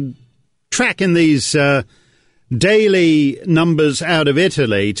I've been tracking these daily numbers out of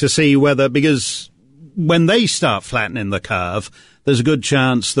Italy to see whether, because when they start flattening the curve, there's a good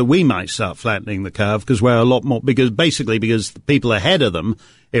chance that we might start flattening the curve because we're a lot more, because the people ahead of them,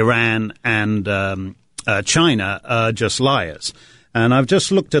 Iran and China, are just liars. And I've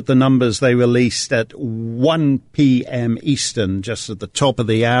just looked at the numbers they released at 1 p.m. Eastern, just at the top of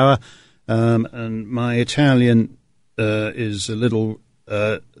the hour. And my Italian is a little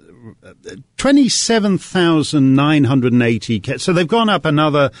 27,980. So they've gone up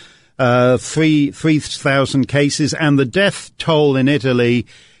another 3,000 cases, and the death toll in Italy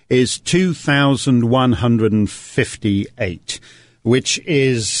is 2,158, which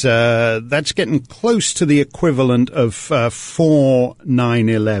is that's getting close to the equivalent of 4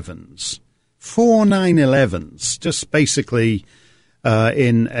 9/11s. 4 9/11s, just basically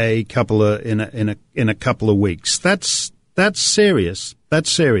in a couple of weeks. That's serious.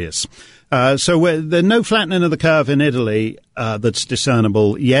 That's serious. So there's no flattening of the curve in Italy that's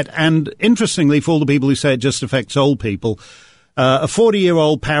discernible yet. And interestingly, for all the people who say it just affects old people, a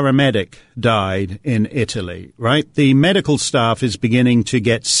 40-year-old paramedic died in Italy, right? The medical staff is beginning to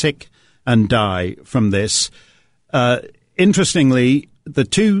get sick and die from this. Interestingly, the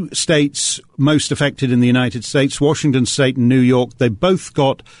 2 states most affected in the United States, Washington State and New York, they both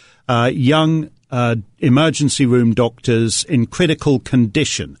got young emergency room doctors in critical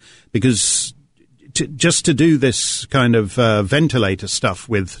condition, because just to do this kind of ventilator stuff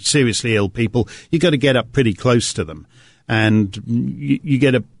with seriously ill people, you got to get up pretty close to them. And you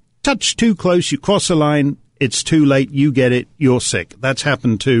get a touch too close, you cross a line, it's too late, you get it, you're sick. That's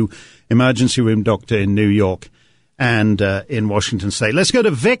happened to emergency room doctor in New York and in Washington State. Let's go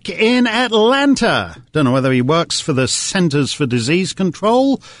to Vic in Atlanta. Don't know whether he works for the Centers for Disease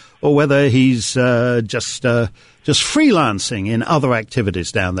Control or whether he's just freelancing in other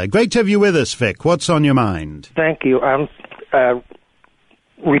activities down there. Great to have you with us, Vic. What's on your mind? Thank you. I'm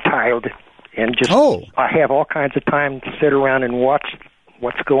retired, and I have all kinds of time to sit around and watch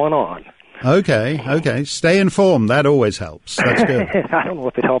what's going on. Okay. Stay informed. That always helps. That's good. I don't know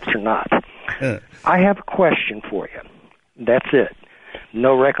if it helps or not. I have a question for you. That's it.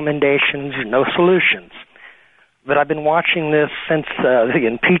 No recommendations, no solutions. But I've been watching this since the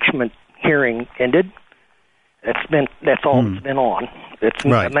impeachment hearing ended. That's all it's been on. It's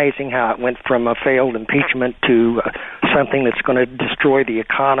amazing how it went from a failed impeachment to something that's going to destroy the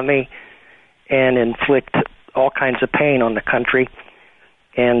economy and inflict all kinds of pain on the country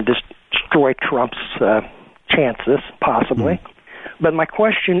and destroy Trump's chances, possibly. But my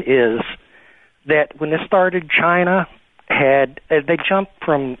question is that when this started, China they jumped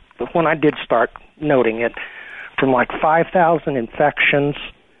from, when I did start noting it, from like 5,000 infections,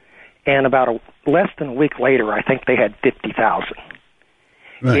 and about less than a week later, I think they had 50,000.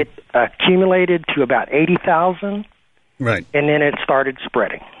 Right. It accumulated to about 80,000, right, and then it started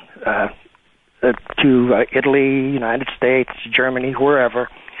spreading to Italy, United States, Germany, wherever.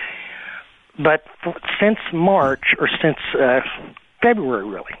 But since March, or since February,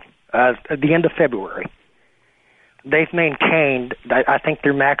 really, the end of February, they've maintained, I think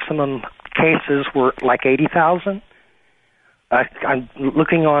their maximum cases were like 80,000. I'm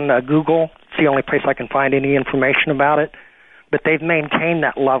looking on Google. It's the only place I can find any information about it. But they've maintained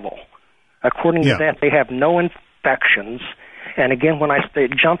that level. According to that, they have no infections. And again, when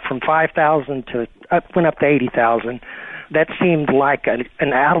it jumped from 5,000 to went up to 80,000, that seemed like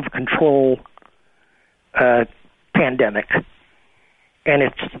an out-of-control pandemic. And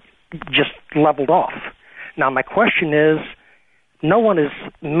it's just leveled off. Now, my question is, no one is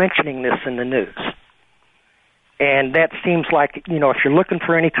mentioning this in the news. And that seems like, if you're looking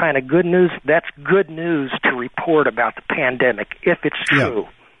for any kind of good news, that's good news to report about the pandemic, if it's true.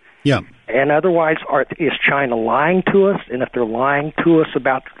 Yeah. And otherwise, is China lying to us? And if they're lying to us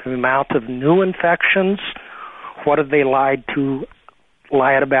about the amount of new infections, what have they lied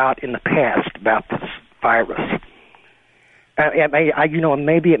about in the past about this virus?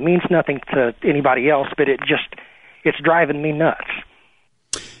 Maybe it means nothing to anybody else, but it's driving me nuts.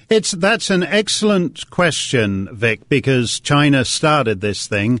 That's an excellent question, Vic, because China started this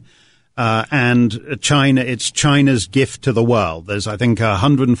thing, and it's China's gift to the world. There's, I think,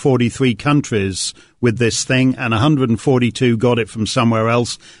 143 countries with this thing, and 142 got it from somewhere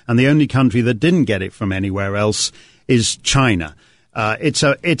else, and the only country that didn't get it from anywhere else is China. It's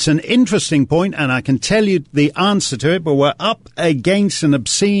an interesting point, and I can tell you the answer to it, but we're up against an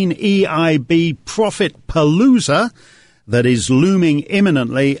obscene EIB profit palooza that is looming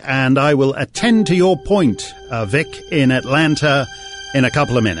imminently, and I will attend to your point, Vic, in Atlanta in a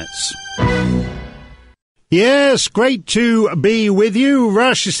couple of minutes. Yes, great to be with you.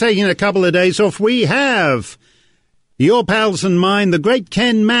 Rush is taking a couple of days off. We have your pals and mine, the great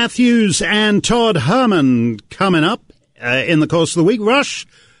Ken Matthews and Todd Herman, coming up in the course of the week. Rush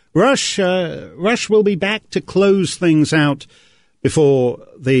will be back to close things out before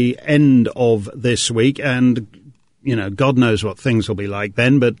the end of this week, and God knows what things will be like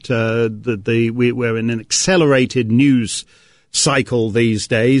then, but we're in an accelerated news cycle these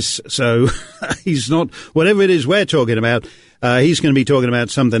days, so he's not, whatever it is we're talking about, he's going to be talking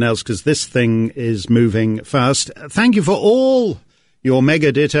about something else, because this thing is moving fast. Thank you for all your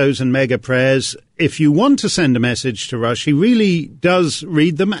mega dittos and mega prayers. If you want to send a message to Rush, he really does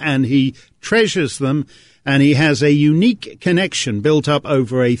read them, and he treasures them, and he has a unique connection built up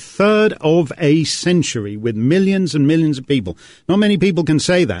over a third of a century with millions and millions of people. Not many people can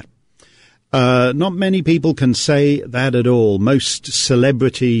say that. Not many people can say that at all. Most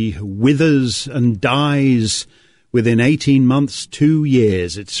celebrity withers and dies within 18 months, 2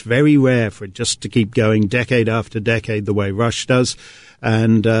 years. It's very rare for it just to keep going decade after decade the way Rush does.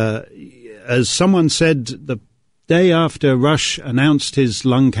 And as someone said, the day after Rush announced his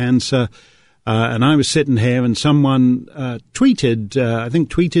lung cancer, and I was sitting here, and someone tweeted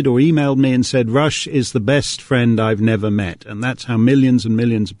or emailed me and said, Rush is the best friend I've never met. And that's how millions and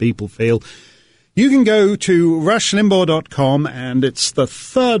millions of people feel. You can go to rushlimbaugh.com, and it's the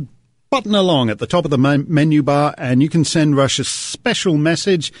third button along at the top of the menu bar, and you can send Rush a special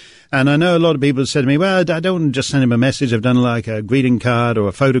message. And I know a lot of people have said to me, well, I don't just send him a message. I've done like a greeting card or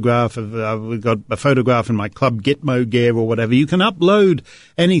a photograph. We've got a photograph in my Club Gitmo gear or whatever. You can upload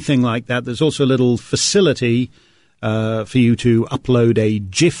anything like that. There's also a little facility for you to upload a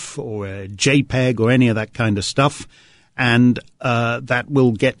GIF or a JPEG or any of that kind of stuff. And that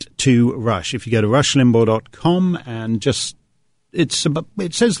will get to Rush. If you go to rushlimbaugh.com and just it says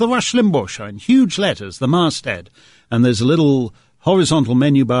the Rush Limbaugh Show in huge letters, the masthead, and there's a little horizontal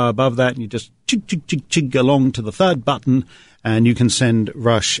menu bar above that, and you just chig along to the third button, and you can send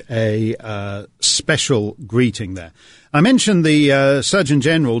Rush a special greeting there. I mentioned the Surgeon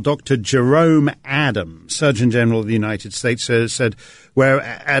General, Dr. Jerome Adams, Surgeon General of the United States, said we're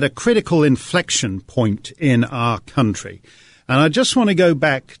at a critical inflection point in our country. And I just want to go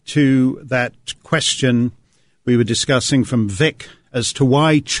back to that question, we were discussing from Vic as to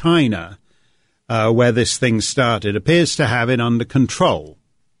why China, where this thing started, appears to have it under control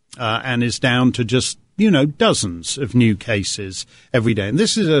and is down to just, dozens of new cases every day. And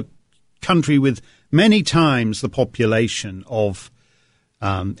this is a country with many times the population of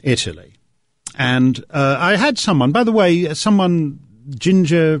Italy. And I had someone, by the way,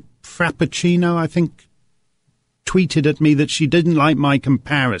 Ginger Frappuccino, I think, tweeted at me that she didn't like my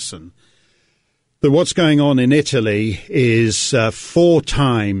comparison. That what's going on in Italy is 4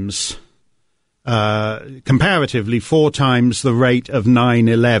 times, comparatively, 4 times the rate of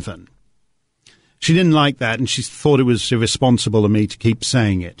 9/11. She didn't like that, and she thought it was irresponsible of me to keep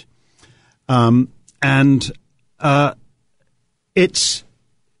saying it. And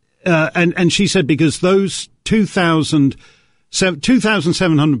she said because those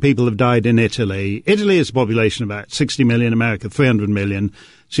 2,700 people have died in Italy. Italy has a population of about 60 million, America 300 million.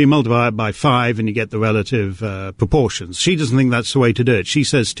 So you multiply it by 5 and you get the relative proportions. She doesn't think that's the way to do it. She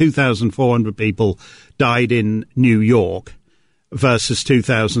says 2,400 people died in New York versus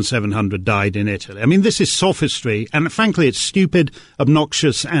 2,700 died in Italy. I mean, this is sophistry, and frankly, it's stupid,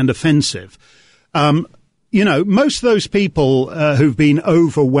 obnoxious, and offensive. Most of those people who've been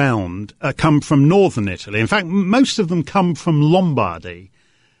overwhelmed come from northern Italy. In fact, most of them come from Lombardy,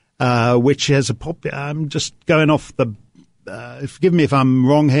 which has I'm just going off the... forgive me if I'm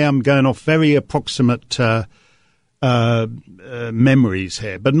wrong here. I'm going off very approximate memories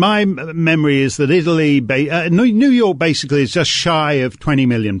here. But my memory is that Italy... New York basically is just shy of 20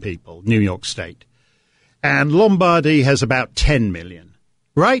 million people, New York State. And Lombardy has about 10 million,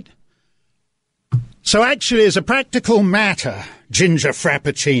 right? So actually, as a practical matter, Ginger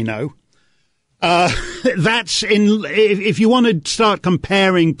Frappuccino, if you want to start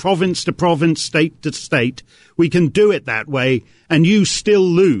comparing province to province, state to state, we can do it that way, and you still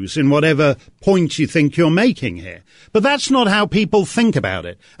lose in whatever point you think you're making here. But that's not how people think about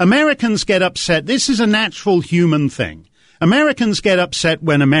it. Americans get upset. This is a natural human thing. Americans get upset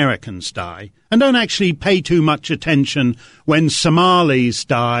when Americans die and don't actually pay too much attention when Somalis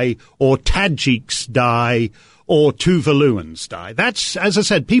die or Tajiks die or Tuvaluans die. That's, as I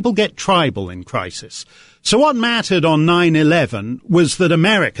said, people get tribal in crisis. So what mattered on 9/11 was that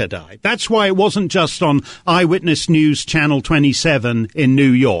America died. That's why it wasn't just on Eyewitness News Channel 27 in New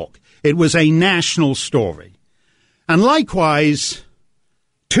York. It was a national story. And likewise,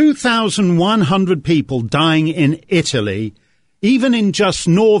 2,100 people dying in Italy, even in just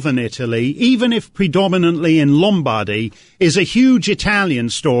northern Italy, even if predominantly in Lombardy, is a huge Italian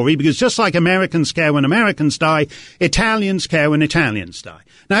story, because just like Americans care when Americans die, Italians care when Italians die.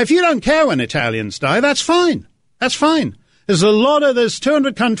 Now, if you don't care when Italians die, that's fine. That's fine. There's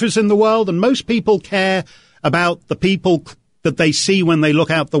 200 countries in the world, and most people care about the people that they see when they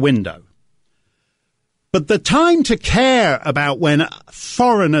look out the window. But the time to care about when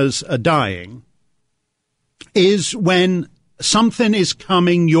foreigners are dying is when something is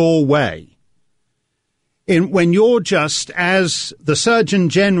coming your way. When you're just, as the Surgeon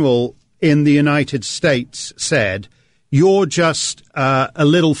General in the United States said, you're just a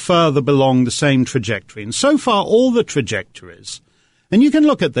little further along the same trajectory. And so far, all the trajectories, and you can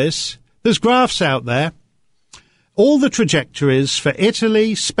look at this, there's graphs out there, all the trajectories for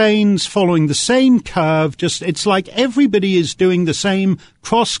Italy, Spain's following the same curve. It's like everybody is doing the same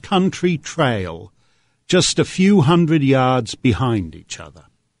cross-country trail, just a few hundred yards behind each other.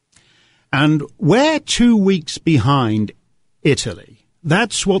 And we're 2 weeks behind Italy.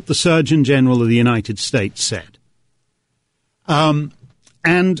 That's what the Surgeon General of the United States said.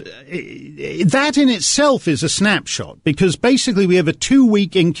 And that in itself is a snapshot, because basically we have a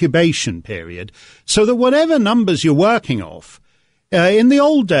 2-week incubation period, so that whatever numbers you're working off, in the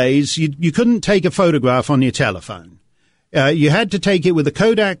old days, you couldn't take a photograph on your telephone. You had to take it with a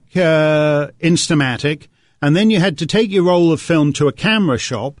Kodak Instamatic, and then you had to take your roll of film to a camera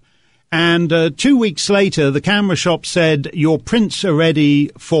shop, and 2 weeks later, the camera shop said, your prints are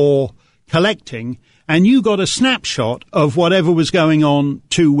ready for collecting, and you got a snapshot of whatever was going on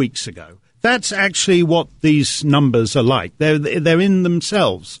 2 weeks ago. That's actually what these numbers are like. They're in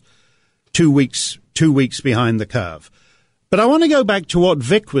themselves 2 weeks behind the curve. But I want to go back to what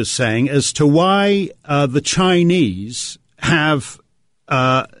Vic was saying as to why the Chinese have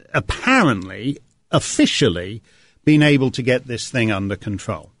apparently, officially, been able to get this thing under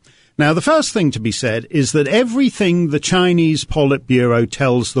control. Now, the first thing to be said is that everything the Chinese Politburo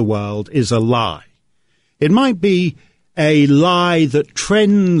tells the world is a lie. It might be a lie that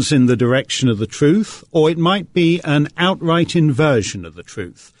trends in the direction of the truth, or it might be an outright inversion of the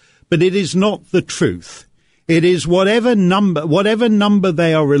truth. But it is not the truth. It is whatever number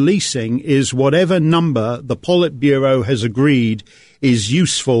they are releasing is whatever number the Politburo has agreed is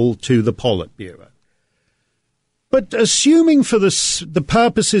useful to the Politburo. But assuming for the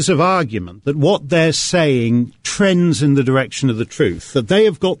purposes of argument that what they're saying trends in the direction of the truth, that they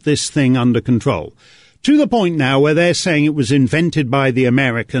have got this thing under control, to the point now where they're saying it was invented by the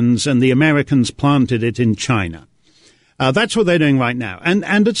Americans and the Americans planted it in China. That's what they're doing right now. And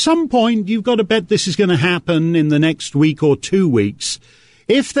at some point, you've got to bet this is going to happen in the next week or 2 weeks.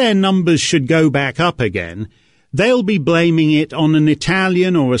 If their numbers should go back up again, they'll be blaming it on an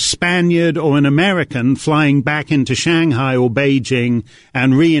Italian or a Spaniard or an American flying back into Shanghai or Beijing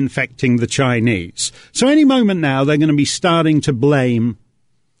and reinfecting the Chinese. So any moment now, they're going to be starting to blame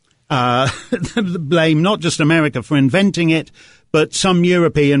not just America for inventing it, but some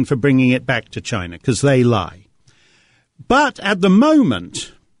European for bringing it back to China, because they lie. But at the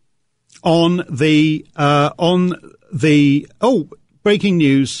moment, breaking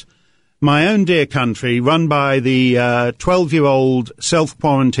news, my own dear country, run by the 12-year-old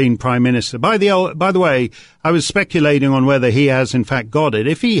self-quarantined Prime Minister. By the way, I was speculating on whether he has in fact got it.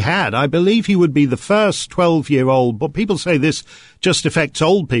 If he had, I believe he would be the first 12-year-old, but people say this just affects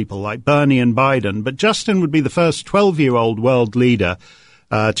old people like Bernie and Biden, but Justin would be the first 12-year-old world leader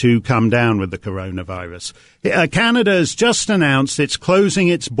to come down with the coronavirus. Canada has just announced it's closing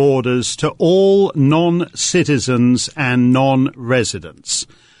its borders to all non-citizens and non-residents.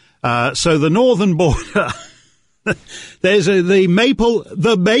 So the northern border,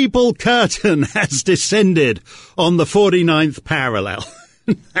 the maple curtain has descended on the 49th parallel.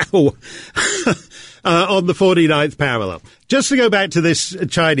 On the 49th parallel. Just to go back to this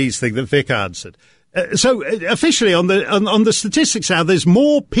Chinese thing that Vic answered. So officially on the statistics now, there's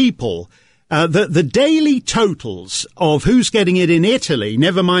more people. The daily totals of who's getting it in Italy,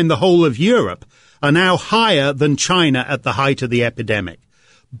 never mind the whole of Europe, are now higher than China at the height of the epidemic.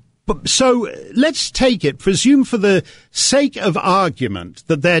 So let's presume for the sake of argument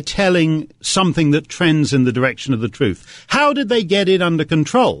that they're telling something that trends in the direction of the truth. How did they get it under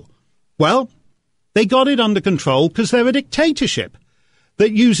control? Well, they got it under control because they're a dictatorship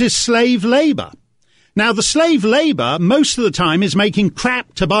that uses slave labor. Now, the slave labor, most of the time, is making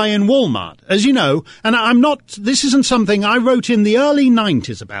crap to buy in Walmart, as you know, and this isn't something I wrote in the early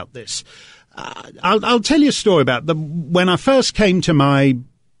 90s about this. I'll tell you a story about when I first came to my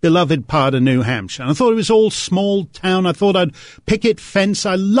beloved part of New Hampshire. And I thought it was all small town. I thought I'd picket fence.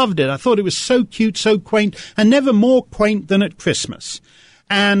 I loved it. I thought it was so cute, so quaint, and never more quaint than at Christmas.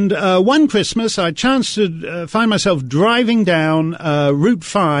 And one Christmas, I chanced to find myself driving down Route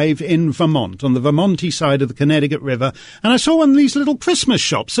 5 in Vermont, on the Vermonty side of the Connecticut River, and I saw one of these little Christmas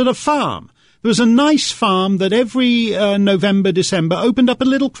shops at a farm. There was a nice farm that every November, December opened up a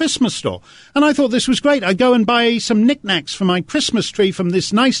little Christmas store. And I thought this was great. I'd go and buy some knickknacks for my Christmas tree from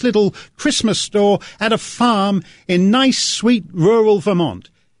this nice little Christmas store at a farm in nice, sweet, rural Vermont.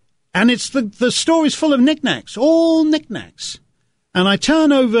 And it's the store is full of knickknacks, all knickknacks. And I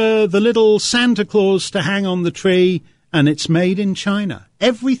turn over the little Santa Claus to hang on the tree, and it's made in China.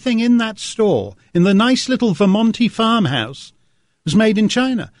 Everything in that store, in the nice little Vermonty farmhouse, was made in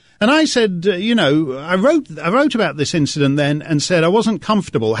China. And I said, I wrote about this incident then and said I wasn't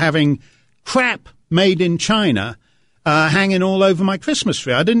comfortable having crap made in China hanging all over my Christmas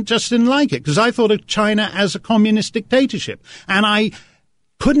tree. I didn't like it because I thought of China as a communist dictatorship. And I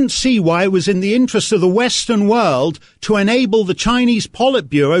couldn't see why it was in the interest of the Western world to enable the Chinese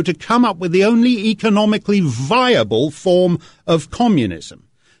Politburo to come up with the only economically viable form of communism.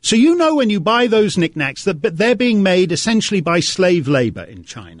 So when you buy those knickknacks that they're being made essentially by slave labor in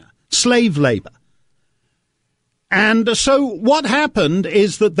China. Slave labor. And so what happened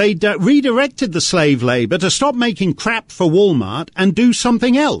is that they redirected the slave labor to stop making crap for Walmart and do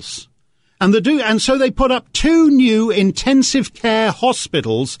something else. And so they put up 2 new intensive care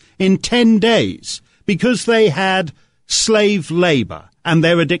hospitals in 10 days because they had slave labor and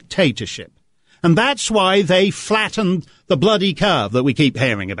they're a dictatorship. And that's why they flattened the bloody curve that we keep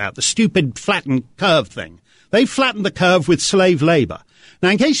hearing about, the stupid flattened curve thing. They flattened the curve with slave labor. Now,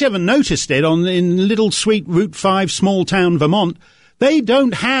 in case you haven't noticed it, in little sweet Route 5 small town Vermont, they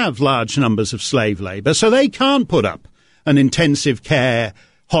don't have large numbers of slave labor, so they can't put up an intensive care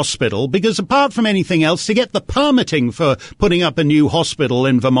hospital, because apart from anything else, to get the permitting for putting up a new hospital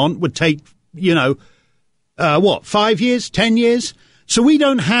in Vermont would take, 5 years, 10 years? So we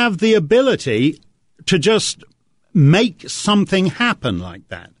don't have the ability to just make something happen like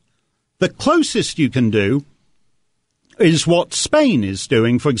that. The closest you can do is what Spain is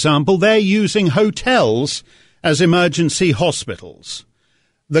doing, for example. They're using hotels as emergency hospitals.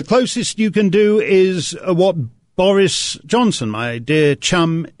 the closest you can do is what Boris Johnson, my dear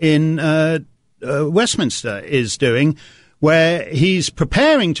chum in Westminster, is doing, where he's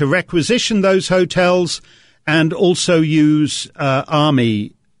preparing to requisition those hotels and also use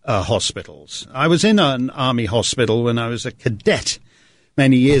army hospitals. I was in an army hospital when I was a cadet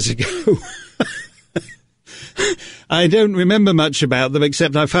many years ago. I don't remember much about them,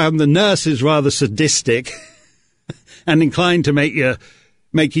 except I found the nurses rather sadistic and inclined to make you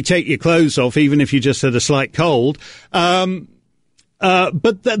take your clothes off, even if you just had a slight cold. But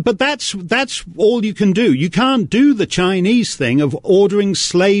that's all you can do. You can't do the Chinese thing of ordering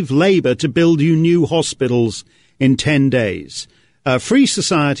slave labor to build you new hospitals in 10 days. Free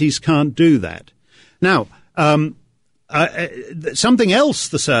societies can't do that. Now, something else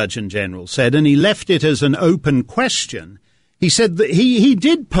the Surgeon General said, and he left it as an open question. He said that he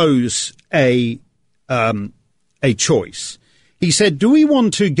did pose a choice. He said, do we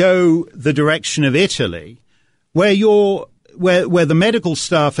want to go the direction of Italy, where the medical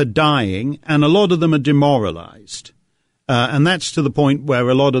staff are dying and a lot of them are demoralized? And that's to the point where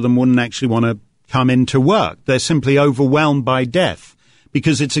a lot of them wouldn't actually want to come into work. They're simply overwhelmed by death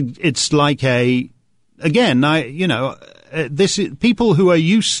because it's like people who are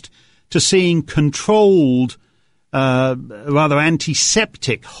used to seeing controlled, rather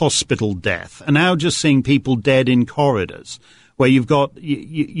antiseptic hospital death are now just seeing people dead in corridors, where you've got a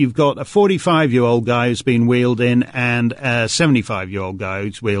 45-year-old guy who's been wheeled in and a 75-year-old guy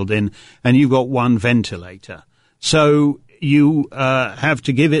who's wheeled in, and you've got one ventilator. So you have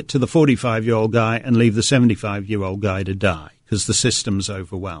to give it to the 45-year-old guy and leave the 75-year-old guy to die because the system's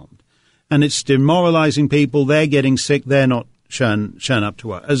overwhelmed. And it's demoralizing people. They're getting sick. They're not shown up to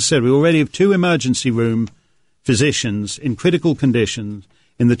work. As I said, we already have 2 emergency room physicians in critical conditions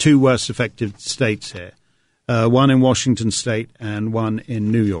in the 2 worst affected states here. One in Washington State and one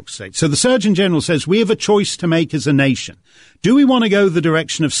in New York State. So the Surgeon General says we have a choice to make as a nation. Do we want to go the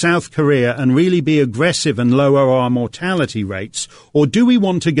direction of South Korea and really be aggressive and lower our mortality rates, or do we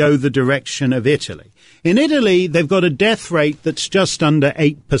want to go the direction of Italy? In Italy, they've got a death rate that's just under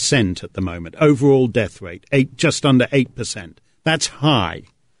 8% at the moment, overall death rate, just under 8%. That's high.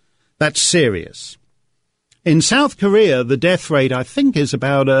 That's serious. In South Korea, the death rate, I think, is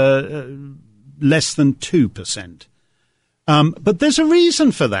about less than 2%. But there's a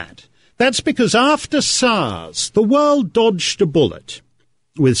reason for that. That's because after SARS, the world dodged a bullet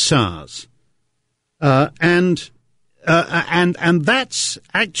with SARS. And that's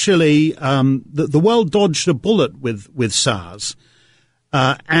actually, the world dodged a bullet with SARS.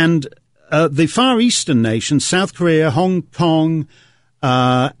 And the Far Eastern nations, South Korea, Hong Kong,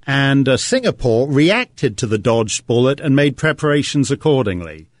 and Singapore, reacted to the dodged bullet and made preparations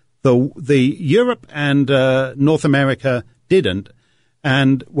accordingly. The Europe and North America didn't,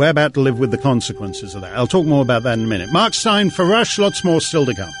 and we're about to live with the consequences of that. I'll talk more about that in a minute. Mark Stein for Rush, lots more still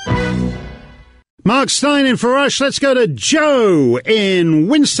to come. Mark Stein in for Rush. Let's go to Joe in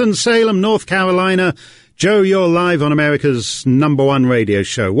Winston-Salem, North Carolina. Joe, you're live on America's #1 radio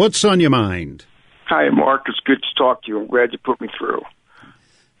show. What's on your mind? Hi, Mark. It's good to talk to you. I'm glad you put me through.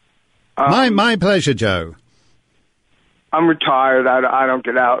 My pleasure, Joe. I'm retired. I don't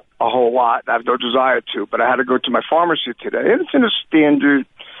get out a whole lot. I have no desire to, but I had to go to my pharmacy today. And it's in a standard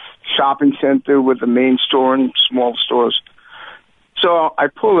shopping center with a main store and small stores. So I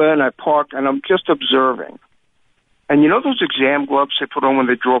pull in, I park, and I'm just observing. And you know those exam gloves they put on when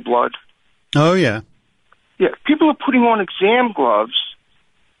they draw blood? Oh, yeah. Yeah, people are putting on exam gloves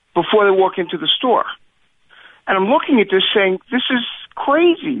before they walk into the store. And I'm looking at this saying, this is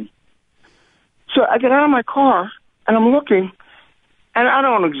crazy. So I get out of my car, and I'm looking, and I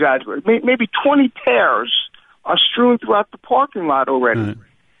don't exaggerate, maybe 20 pairs are strewn throughout the parking lot already. Right.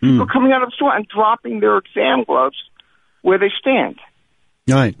 People coming out of the store and dropping their exam gloves where they stand.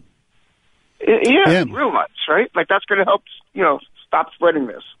 Right. Yeah, real nuts, right? Like that's going to help, stop spreading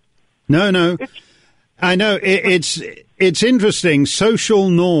this. No. I know it's interesting. Social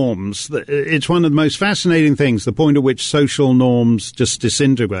norms. It's one of the most fascinating things, the point at which social norms just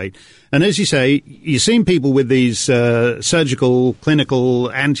disintegrate. And as you say, you've seen people with these surgical,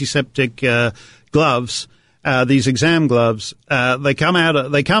 clinical, antiseptic gloves, these exam gloves. They come out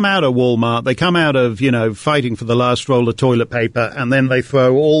of Walmart. They come out of fighting for the last roll of toilet paper, and then they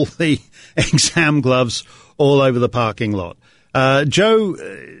throw all the exam gloves all over the parking lot. Joe.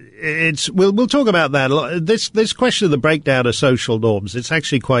 We'll talk about that a lot. This question of the breakdown of social norms, it's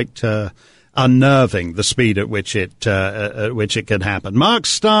actually quite unnerving, the speed at which it can happen. Mark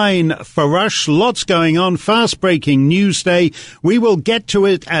Stein for Rush. Lots going on. Fast-breaking news day. We will get to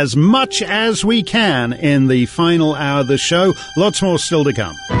it as much as we can in the final hour of the show. Lots more still to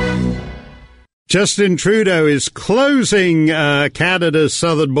come. Justin Trudeau is closing Canada's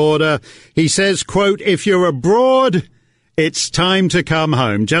southern border. He says, quote, "If you're abroad, it's time to come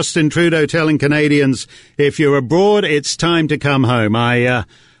home." Justin Trudeau telling Canadians, if you're abroad, it's time to come home. I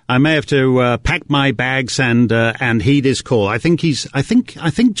may have to pack my bags and heed his call. I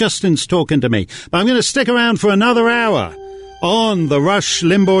think Justin's talking to me. But I'm going to stick around for another hour on the Rush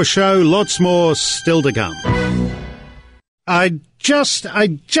Limbaugh Show. Lots more still to come. I just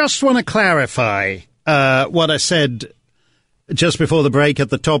want to clarify what I said just before the break at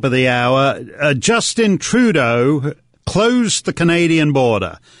the top of the hour. Justin Trudeau closed the Canadian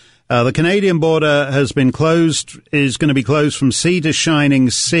border. The Canadian border has been closed, is going to be closed from sea to shining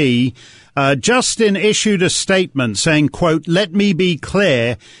sea. Justin issued a statement saying, quote, "Let me be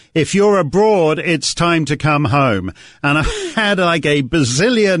clear, if you're abroad, it's time to come home." And I had like a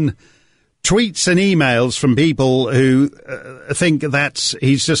bazillion tweets and emails from people who think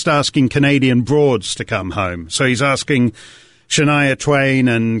he's just asking Canadian broads to come home. So he's asking Shania Twain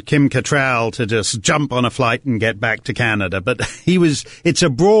and Kim Cattrall to just jump on a flight and get back to Canada. But it's a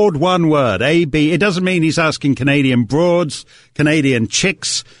broad one word, A-B. It doesn't mean he's asking Canadian broads, Canadian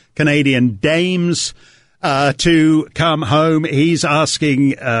chicks, Canadian dames, to come home. He's asking,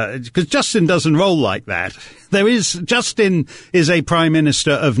 because Justin doesn't roll like that. Justin is a prime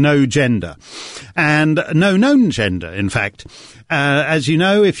minister of no gender and no known gender, in fact. As you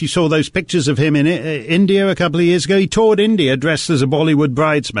know, if you saw those pictures of him in India a couple of years ago, he toured India dressed as a Bollywood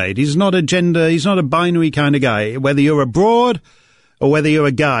bridesmaid. He's not a binary kind of guy. Whether you're abroad or whether you're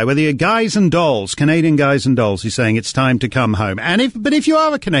a guy, whether you're guys and dolls, Canadian guys and dolls, he's saying it's time to come home. But if you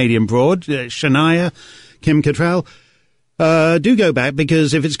are a Canadian broad, Shania, Kim Cattrall, do go back,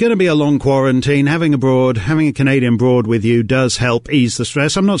 because if it's going to be a long quarantine, having a Canadian broad with you does help ease the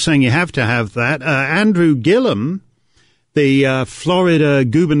stress. I'm not saying you have to have that. Andrew Gillum, the Florida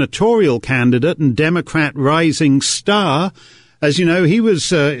gubernatorial candidate and Democrat rising star, as you know, he was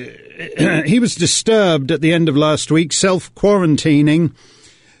disturbed at the end of last week, self-quarantining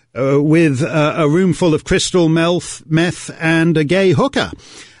with a room full of crystal meth and a gay hooker.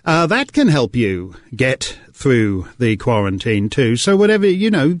 That can help you get through the quarantine too. So whatever,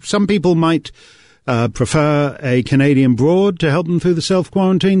 some people might prefer a Canadian broad to help them through the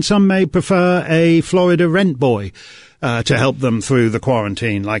self-quarantine. Some may prefer a Florida rent boy to help them through the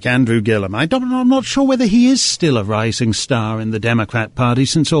quarantine, like Andrew Gillum. I'm not sure whether he is still a rising star in the Democrat Party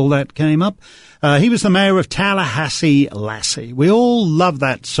since all that came up. He was the mayor of Tallahassee, Lassie. We all love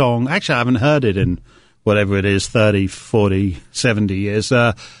that song. Actually, I haven't heard it in whatever it is, 30, 40, 70 years.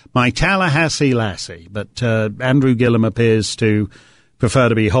 My Tallahassee Lassie. But Andrew Gillum appears to prefer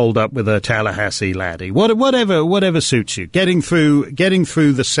to be holed up with a Tallahassee laddie. Whatever suits you. Getting through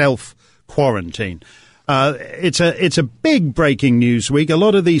the self-quarantine. It's a big breaking news week. A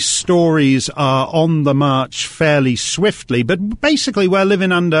lot of these stories are on the march fairly swiftly, but basically we're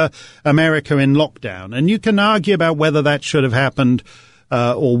living under America in lockdown. And you can argue about whether that should have happened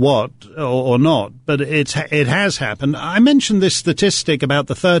or what, or not, but it has happened. I mentioned this statistic about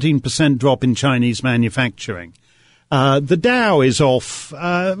the 13% drop in Chinese manufacturing. The Dow is off.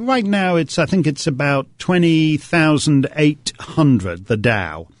 Right now I think it's about 20,800, the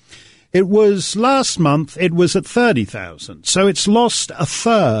Dow. It was last month, it was at 30,000. So it's lost a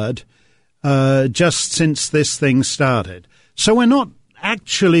third, just since this thing started. So we're not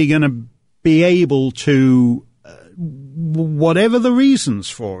actually going to be able to, whatever the reasons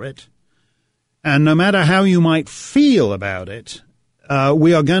for it, and no matter how you might feel about it,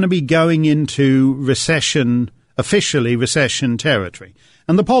 we are going to be going into officially recession territory.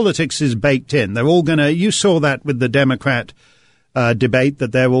 And the politics is baked in. They're all you saw that with the Democrat debate,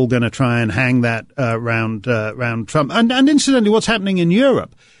 that they're all going to try and hang that round Trump. And incidentally, what's happening in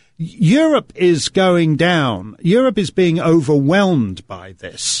Europe? Europe is going down. Europe is being overwhelmed by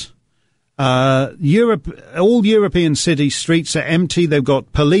this. All European city streets are empty. They've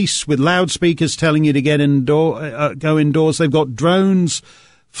got police with loudspeakers telling you to go indoors. They've got drones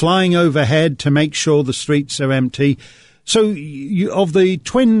flying overhead to make sure the streets are empty. So of the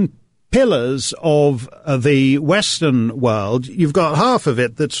twin pillars of the Western world, you've got half of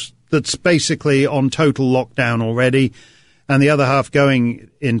it that's basically on total lockdown already, and the other half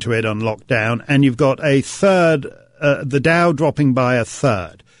going into it on lockdown. And you've got a third, the Dow dropping by a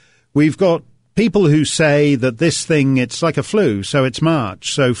third. We've got people who say that this thing, it's like a flu, so it's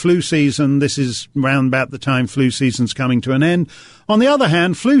March. So flu season, this is round about the time flu season's coming to an end. On the other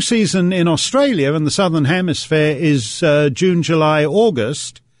hand, flu season in Australia and the Southern Hemisphere is June, July,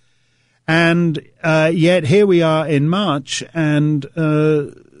 August. And yet here we are in March, and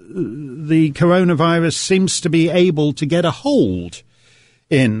the coronavirus seems to be able to get a hold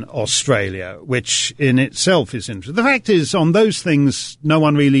in Australia, which in itself is interesting. The fact is, on those things, no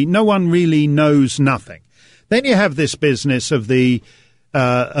one really knows nothing. Then you have this business of the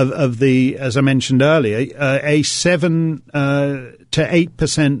as I mentioned earlier, a 7 to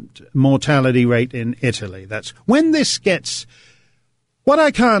 8% mortality rate in Italy. That's when this gets. What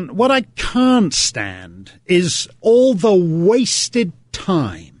I can't stand is all the wasted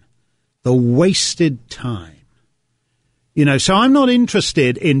time. The wasted time. You know, so I'm not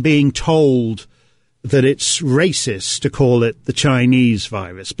interested in being told that it's racist to call it the Chinese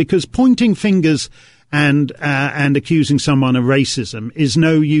virus, because pointing fingers and accusing someone of racism is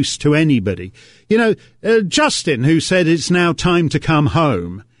no use to anybody. You know, Justin, who said it's now time to come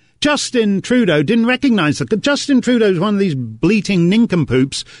home, Justin Trudeau didn't recognize that. Justin Trudeau is one of these bleating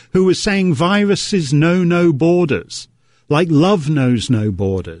nincompoops who was saying viruses know no borders, like love knows no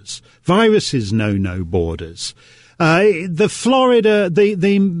borders. Viruses know no borders.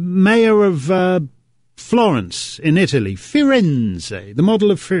 The mayor of Florence in Italy, Firenze,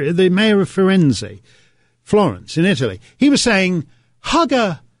 the mayor of Firenze, Florence in Italy, he was saying, hug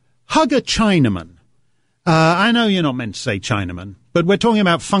a Chinaman. I know you're not meant to say Chinaman, but we're talking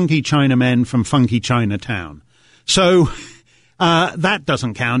about funky Chinamen from funky Chinatown. So that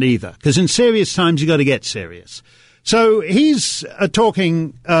doesn't count either, because in serious times you got to get serious. So he's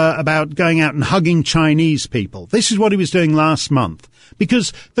talking about going out and hugging Chinese people. This is what he was doing last month.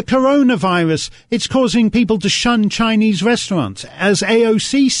 Because the coronavirus, it's causing people to shun Chinese restaurants. As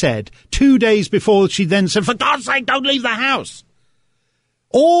AOC said 2 days before, she then said, for God's sake, don't leave the house.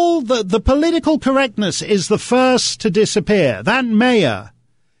 All the political correctness is the first to disappear. That mayor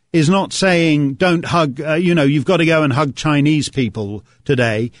is not saying don't hug, you've got to go and hug Chinese people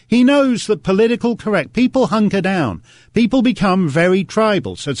today. He knows that political correct, people hunker down. People become very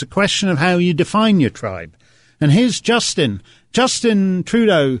tribal. So it's a question of how you define your tribe. And here's Justin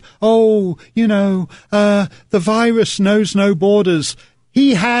Trudeau. The virus knows no borders.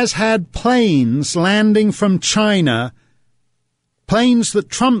 He has had planes landing from China, planes that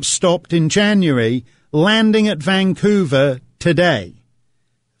Trump stopped in January, landing at Vancouver today.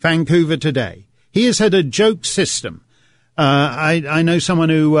 He has had a joke system. I know someone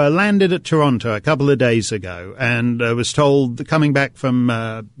who landed at Toronto a couple of days ago and was told, coming back from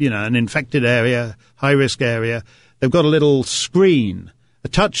an infected area, high-risk area, they've got a little screen, a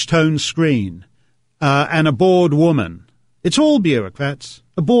touch-tone screen, and a bored woman. It's all bureaucrats.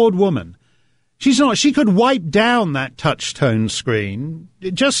 A bored woman. She's not. She could wipe down that touch-tone screen,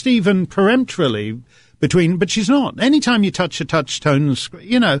 just even peremptorily, but she's not. Anytime you touch a touch-tone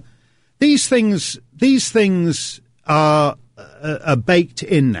screen, these things are baked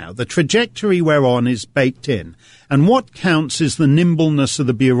in now. The trajectory we're on is baked in. And what counts is the nimbleness of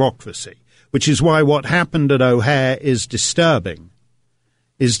the bureaucracy, which is why what happened at O'Hare is disturbing,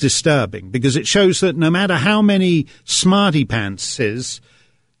 because it shows that no matter how many smarty pantses,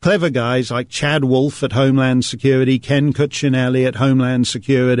 clever guys like Chad Wolf at Homeland Security, Ken Cuccinelli at Homeland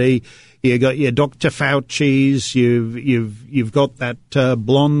Security, you got your Dr. Fauci's, you've got that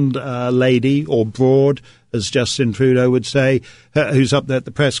blonde lady, or broad, as Justin Trudeau would say, who's up there at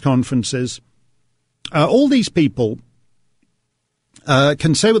the press conferences. All these people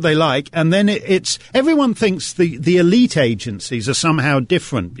can say what they like, and then everyone thinks the elite agencies are somehow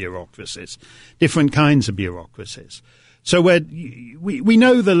different bureaucracies, different kinds of bureaucracies. So we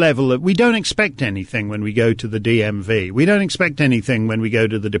know the level of, we don't expect anything when we go to the DMV. We don't expect anything when we go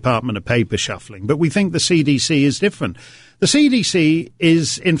to the Department of Paper Shuffling, but we think the CDC is different. The CDC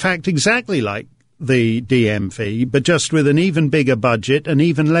is, in fact, exactly like the DMV, but just with an even bigger budget and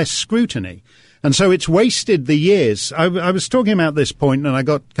even less scrutiny. And so it's wasted the years. I was talking about this point and I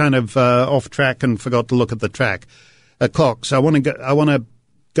got kind of off track and forgot to look at the clock. So I want to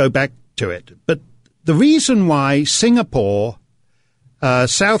go back to it. But the reason why Singapore,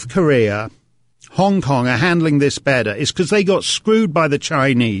 South Korea, Hong Kong are handling this better is because they got screwed by the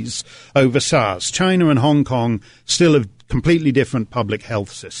Chinese over SARS. China and Hong Kong still have completely different public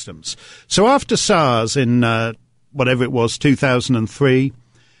health systems. So after SARS in whatever it was, 2003,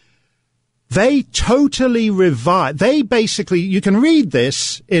 they totally revived. They basically, you can read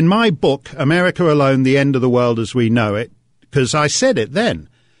this in my book, America Alone, The End of the World as We Know It, because I said it then,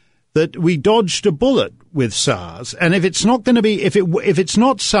 that we dodged a bullet with SARS, and if it's not going to be, if it's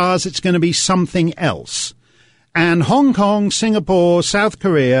not SARS, it's going to be something else. And Hong Kong, Singapore, South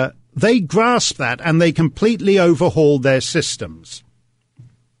Korea, they grasp that and they completely overhauled their systems.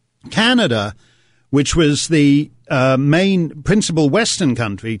 Canada, which was the main principal Western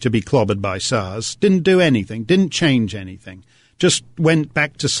country to be clobbered by SARS, didn't do anything, didn't change anything, just went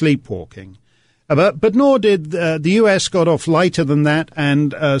back to sleepwalking. But nor did the US got off lighter than that,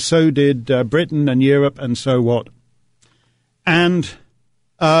 and so did Britain and Europe and so what. And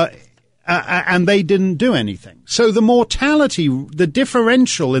they didn't do anything. So the mortality, the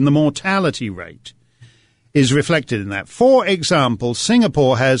differential in the mortality rate is reflected in that. For example,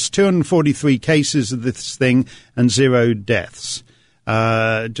 Singapore has 243 cases of this thing and 0 deaths.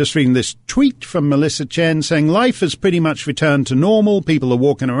 Just reading this tweet from Melissa Chen saying life has pretty much returned to normal. People are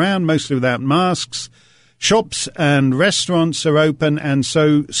walking around mostly without masks. Shops and restaurants are open, and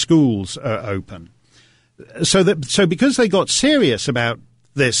so schools are open. So because they got serious about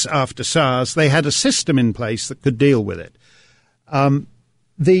this after SARS, they had a system in place that could deal with it.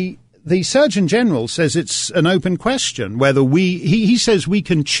 The Surgeon General says it's an open question whether he says we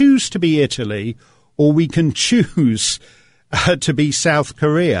can choose to be Italy or we can choose to be South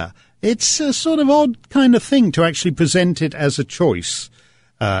Korea. It's a sort of odd kind of thing to actually present it as a choice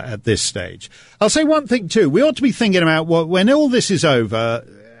at this stage. I'll say one thing, too. We ought to be thinking about when all this is over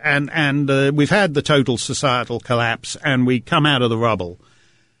and we've had the total societal collapse and we come out of the rubble,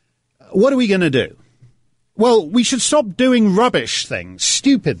 what are we going to do? Well, we should stop doing rubbish things,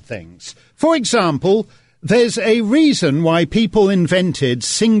 stupid things. For example, there's a reason why people invented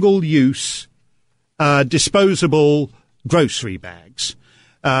single-use, disposable grocery bags.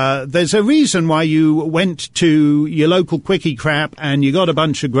 There's a reason why you went to your local quickie crap and you got a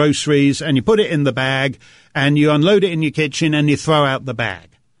bunch of groceries and you put it in the bag and you unload it in your kitchen and you throw out the bag.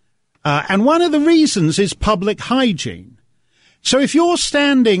 And one of the reasons is public hygiene. So if you're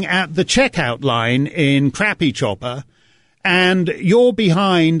standing at the checkout line in Crappy Chopper and you're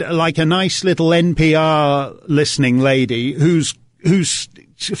behind like a nice little NPR listening lady who's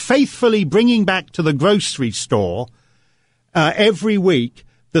faithfully bringing back to the grocery store every week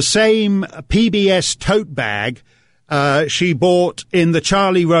the same PBS tote bag she bought in the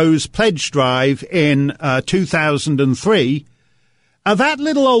Charlie Rose pledge drive in 2003, that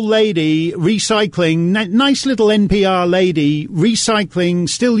little old lady recycling, nice little NPR lady recycling,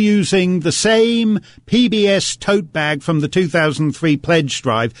 still using the same PBS tote bag from the 2003 pledge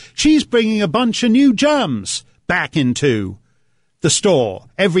drive, she's bringing a bunch of new germs back into the store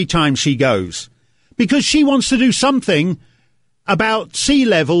every time she goes because she wants to do something about sea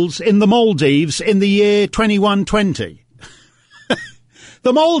levels in the Maldives in the year 2120.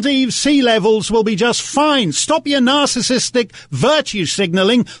 The Maldives sea levels will be just fine. Stop your narcissistic virtue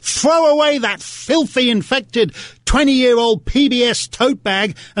signaling. Throw away that filthy, infected 20-year-old PBS tote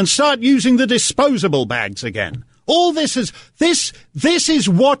bag and start using the disposable bags again. All this is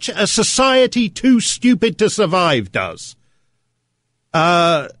what a society too stupid to survive does.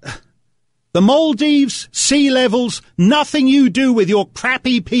 The Maldives, sea levels, nothing you do with your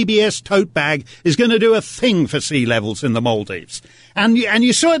crappy PBS tote bag is going to do a thing for sea levels in the Maldives. And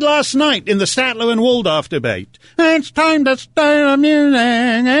you saw it last night in the Statler and Waldorf debate. It's time to start the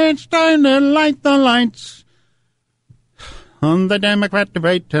music. It's time to light the lights on the Democrat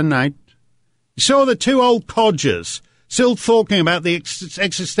debate tonight. You saw the two old codgers still talking about the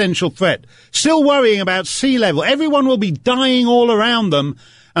existential threat, still worrying about sea level. Everyone will be dying all around them.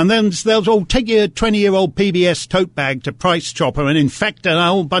 And then they'll all take your 20-year-old PBS tote bag to Price Chopper and infect a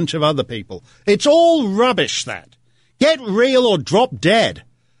whole bunch of other people. It's all rubbish, that. Get real or drop dead.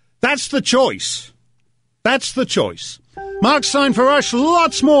 That's the choice. That's the choice. Mark Stein for Rush,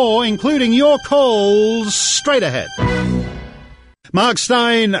 lots more, including your calls, straight ahead. Mark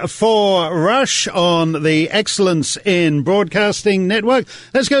Stein for Rush on the Excellence in Broadcasting Network.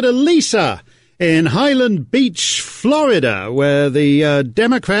 Let's go to Lisa in Highland Beach, Florida, where the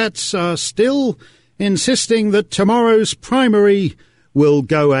Democrats are still insisting that tomorrow's primary will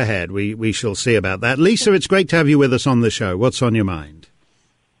go ahead. We shall see about that. Lisa, it's great to have you with us on the show. What's on your mind?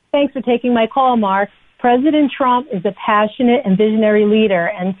 Thanks for taking my call, Mark. President Trump is a passionate and visionary leader,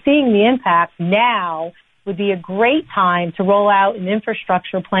 and seeing the impact now would be a great time to roll out an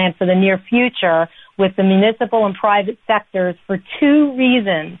infrastructure plan for the near future with the municipal and private sectors for two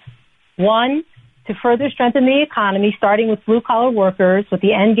reasons. One, to further strengthen the economy, starting with blue-collar workers, with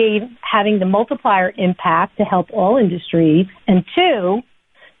the end game having the multiplier impact to help all industries. And two,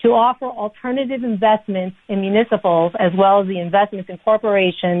 to offer alternative investments in municipals as well as the investments in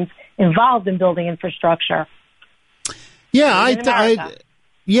corporations involved in building infrastructure. Yeah,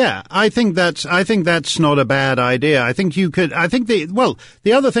 Yeah, I think that's not a bad idea. I think you could. I think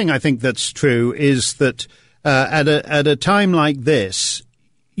the other thing I think that's true is that at a time like this,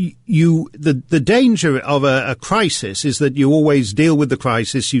 the danger of a crisis is that you always deal with the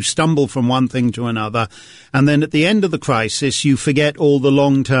crisis. You stumble from one thing to another, and then at the end of the crisis, you forget all the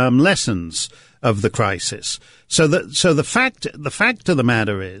long-term lessons of the crisis. So the fact of the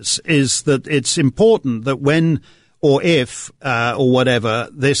matter is that it's important that when or if or whatever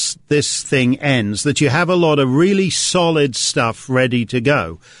this thing ends, that you have a lot of really solid stuff ready to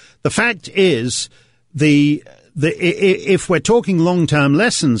go. The fact is if we're talking long-term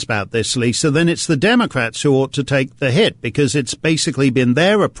lessons about this, Lisa, then it's the Democrats who ought to take the hit, because it's basically been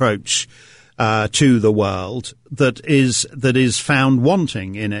their approach to the world that is found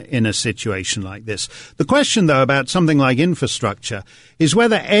wanting in a situation like this. The question, though, about something like infrastructure is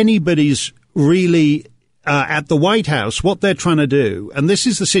whether anybody's really at the White House, what they're trying to do, and this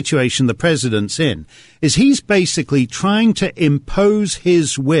is the situation the president's in, is he's basically trying to impose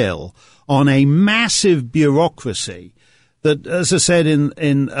his will on a massive bureaucracy that, as I said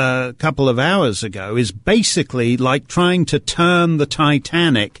in a couple of hours ago, is basically like trying to turn the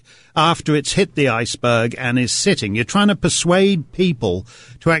Titanic after it's hit the iceberg and is sitting. You're trying to persuade people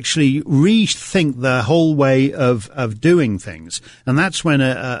to actually rethink their whole way of doing things. And that's when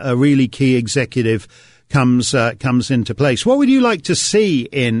a really key executive comes into place. What would you like to see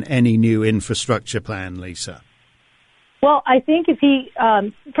in any new infrastructure plan, Lisa? Well, I think if he,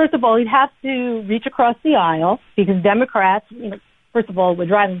 first of all, he'd have to reach across the aisle, because Democrats, first of all, it would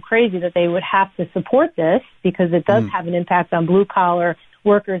drive them crazy that they would have to support this, because it does have an impact on blue-collar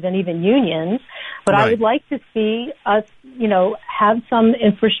workers and even unions. But right. I would like to see us, have some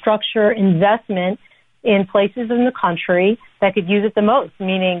infrastructure investment in places in the country that could use it the most,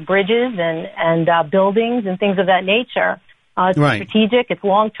 meaning bridges and buildings and things of that nature. It's right. Strategic, it's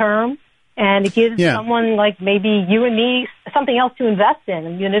long-term. And it gives someone like maybe you and me something else to invest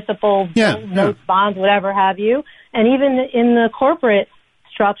in, municipal notes, bonds, whatever have you. And even in the corporate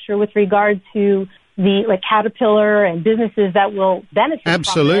structure with regard to the Caterpillar and businesses that will benefit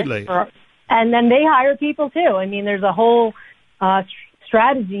Absolutely. from this. And then they hire people too. I mean, there's a whole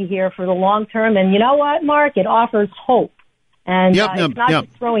strategy here for the long term. And you know what, Mark? It offers hope. And it's not just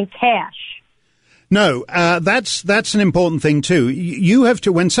throwing cash. No, that's an important thing too. You have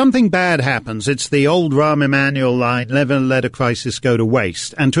to, when something bad happens, it's the old Rahm Emanuel line, never let a crisis go to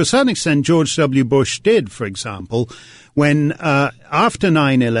waste. And to a certain extent, George W. Bush did, for example, when, after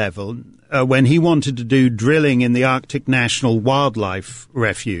 9/11, when he wanted to do drilling in the Arctic National Wildlife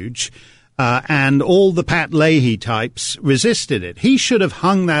Refuge, and all the Pat Leahy types resisted it. He should have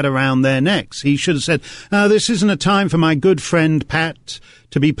hung that around their necks. He should have said, this isn't a time for my good friend Pat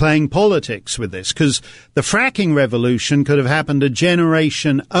to be playing politics with this, because the fracking revolution could have happened a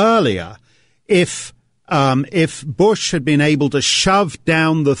generation earlier if Bush had been able to shove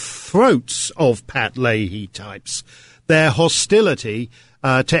down the throats of Pat Leahy types their hostility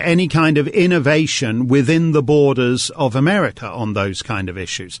to any kind of innovation within the borders of America on those kind of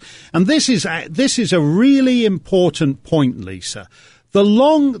issues. And this is a really important point, Lisa.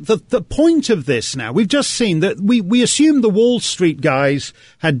 The point of this now, we've just seen that we assumed the Wall Street guys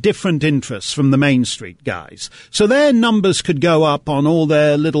had different interests from the Main Street guys. So their numbers could go up on all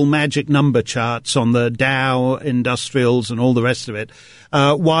their little magic number charts on the Dow Industrials and all the rest of it,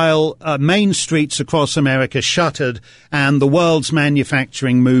 while Main Streets across America shuttered and the world's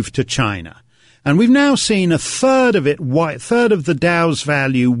manufacturing moved to China. And we've now seen a third of the Dow's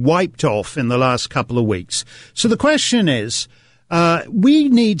value wiped off in the last couple of weeks. So the question is, we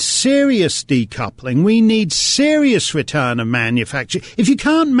need serious decoupling. We need serious return of manufacturing. If you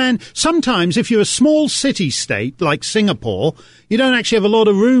can't sometimes if you're a small city state like Singapore, you don't actually have a lot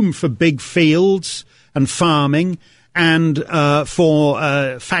of room for big fields and farming and for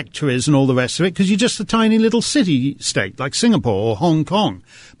factories and all the rest of it, because you're just a tiny little city state like Singapore or Hong Kong.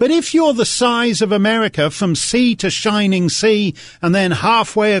 But if you're the size of America, from sea to shining sea and then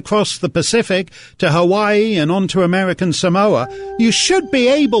halfway across the Pacific to Hawaii and onto American Samoa, you should be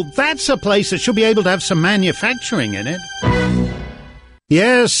able, that's a place that should be able to have some manufacturing in it.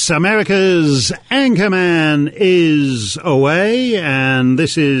 Yes, America's Anchorman is away, and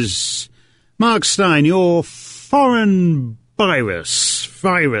this is Mark Stein, your foreign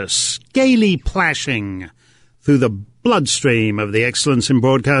virus, gaily plashing through the bloodstream of the Excellence in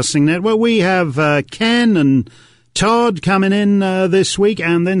Broadcasting Network. We have Ken and Todd coming in this week,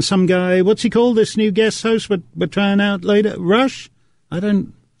 and then some guy, what's he called, this new guest host we're trying out later? Rush? It's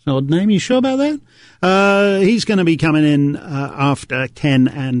an odd name. You sure about that? He's going to be coming in after Ken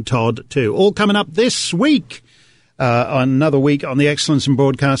and Todd too. All coming up this week. another week on the Excellence in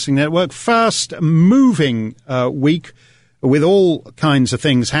Broadcasting Network. Fast-moving week with all kinds of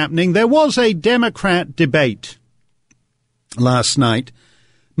things happening. There was a Democrat debate last night.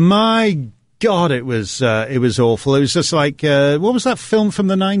 My God, it was awful. It was just like, what was that film from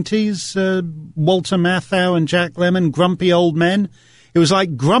the 90s? Walter Matthau and Jack Lemmon, Grumpy Old Men? It was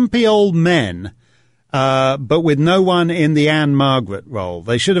like Grumpy Old Men, but with no one in the Anne Margaret role.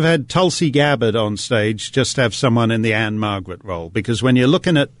 They should have had Tulsi Gabbard on stage, just have someone in the Anne Margaret role, because when you're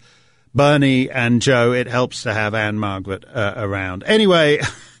looking at Bernie and Joe, it helps to have Anne Margaret around. Anyway,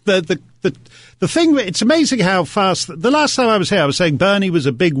 the thing, it's amazing how fast, the last time I was here, I was saying Bernie was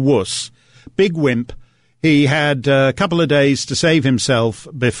a big wuss, big wimp. He had a couple of days to save himself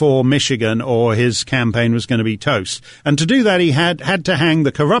before Michigan, or his campaign was going to be toast. And to do that, he had to hang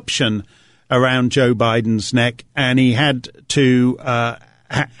the corruption around Joe Biden's neck, and he had to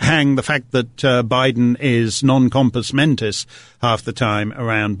hang the fact that Biden is non-compos mentis half the time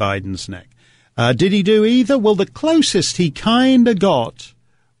around Biden's neck. Did he do either? Well, the closest he kind of got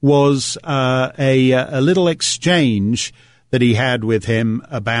was a little exchange that he had with him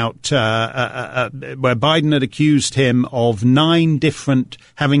about where Biden had accused him of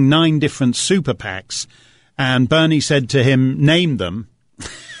having nine different super PACs, and Bernie said to him, "Name them,"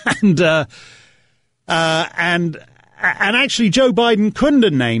 and actually Joe Biden couldn't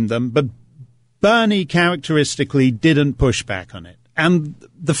have named them, but Bernie characteristically didn't push back on it. And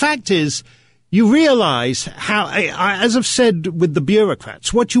the fact is, you realize how, as I've said with the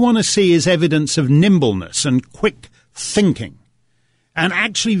bureaucrats, what you want to see is evidence of nimbleness and quick thinking. And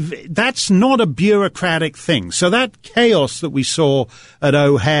actually, that's not a bureaucratic thing. So that chaos that we saw at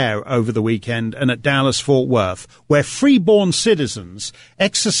O'Hare over the weekend and at Dallas-Fort Worth, where freeborn citizens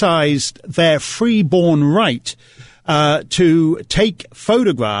exercised their freeborn right to take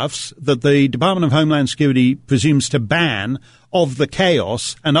photographs that the Department of Homeland Security presumes to ban of the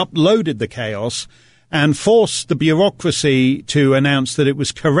chaos, and uploaded the chaos and forced the bureaucracy to announce that it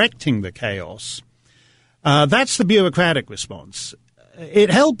was correcting the chaos. That's the bureaucratic response.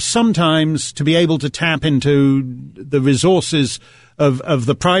 It helps sometimes to be able to tap into the resources of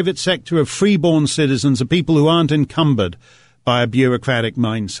the private sector, of freeborn citizens, of people who aren't encumbered by a bureaucratic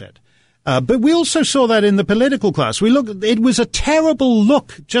mindset. But we also saw that in the political class. It was a terrible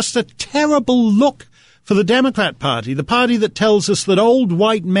look, just a terrible look for the Democrat Party, the party that tells us that old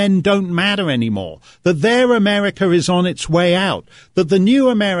white men don't matter anymore, that their America is on its way out, that the new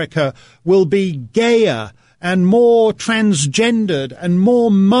America will be gayer and more transgendered and more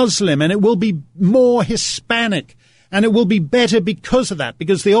Muslim, and it will be more Hispanic, and it will be better because of that,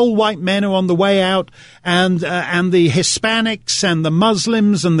 because the old white men are on the way out, and the Hispanics and the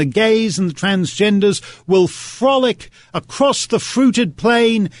Muslims and the gays and the transgenders will frolic across the fruited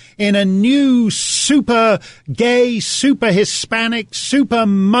plain in a new super gay, super Hispanic, super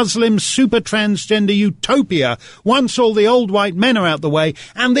Muslim, super transgender utopia once all the old white men are out the way,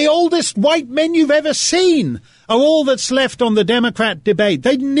 and the oldest white men you've ever seen are all that's left on the Democrat debate.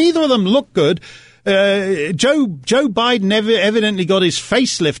 Neither of them look good. Joe Biden evidently got his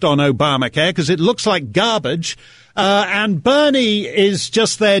facelift on Obamacare because it looks like garbage. And Bernie is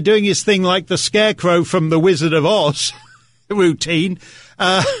just there doing his thing like the scarecrow from The Wizard of Oz routine,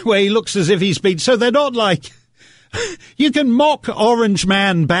 where he looks as if he's been. So they're not like, you can mock Orange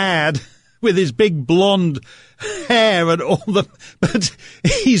Man bad with his big blonde hair and all but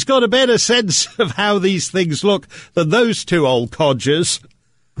he's got a better sense of how these things look than those two old codgers.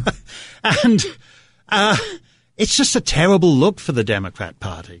 And it's just a terrible look for the Democrat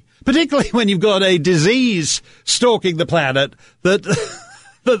Party, particularly when you've got a disease stalking the planet that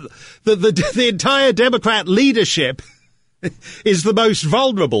the entire Democrat leadership is the most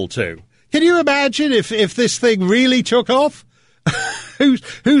vulnerable to. Can you imagine if this thing really took off?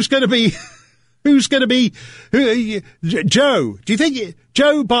 Who's going to be Joe? Do you think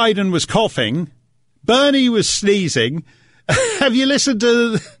Joe Biden was coughing? Bernie was sneezing. Have you listened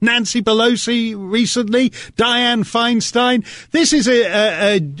to Nancy Pelosi recently? Dianne Feinstein? This is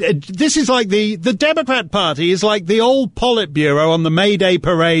this is like the Democrat Party is like the old Politburo on the May Day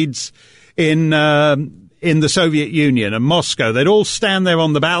parades in the Soviet Union and Moscow. They'd all stand there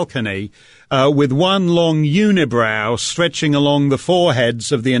on the balcony with one long unibrow stretching along the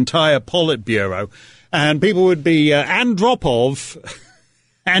foreheads of the entire Politburo, and people would be Andropov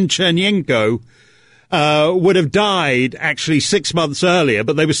and Chernyenko would have died actually 6 months earlier,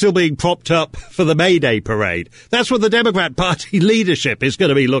 but they were still being propped up for the May Day parade. That's what the Democrat Party leadership is going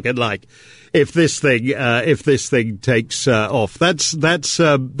to be looking like if this thing takes off. That's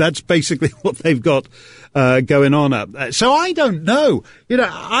basically what they've got going on up there. So I don't know.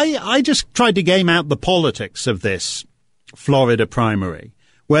 I just tried to game out the politics of this Florida primary,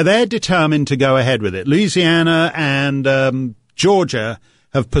 where they're determined to go ahead with it. Louisiana and Georgia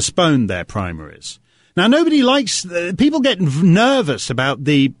have postponed their primaries. Now, nobody likes... people get nervous about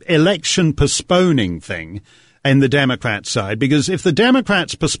the election postponing thing in the Democrat side, because if the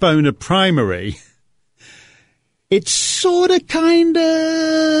Democrats postpone a primary, it's sort of kind of,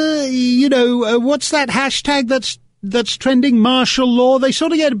 what's that hashtag that's trending? Martial law? They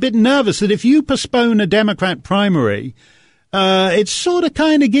sort of get a bit nervous that if you postpone a Democrat primary, it sort of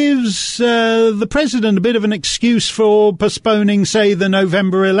kind of gives the president a bit of an excuse for postponing, say, the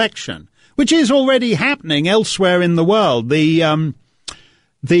November election, which is already happening elsewhere in the world. It's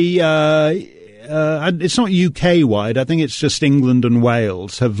not UK-wide. I think it's just England and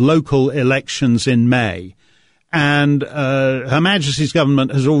Wales have local elections in May. And Her Majesty's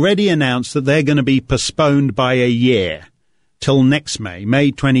government has already announced that they're going to be postponed by a year till next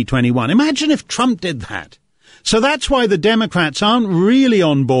May 2021. Imagine if Trump did that. So that's why the Democrats aren't really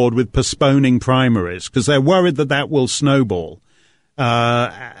on board with postponing primaries, because they're worried that will snowball.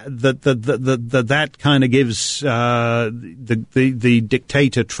 That kind of gives the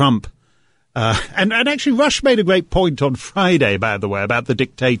dictator Trump. And actually, Rush made a great point on Friday, by the way, about the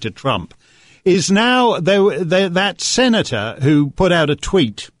dictator Trump. Is now that senator who put out a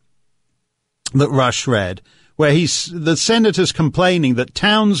tweet that Rush read, where the senator's complaining that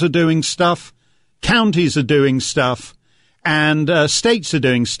towns are doing stuff, counties are doing stuff, and states are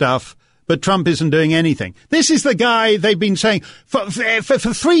doing stuff, but Trump isn't doing anything. This is the guy they've been saying for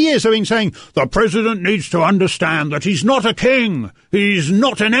 3 years. They've been saying the president needs to understand that he's not a king, he's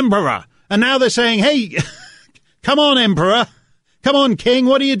not an emperor, and now they're saying, "Hey, come on, emperor, come on, king,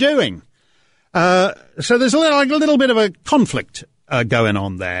 what are you doing?" So there's a little bit of a conflict going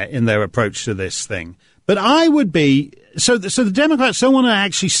on there in their approach to this thing. But I would be... So the Democrats don't want to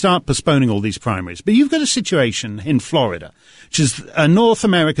actually start postponing all these primaries. But you've got a situation in Florida, which is North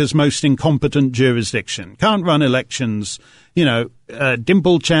America's most incompetent jurisdiction. Can't run elections,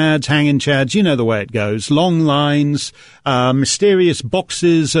 dimple chads, hanging chads, you know the way it goes. Long lines, mysterious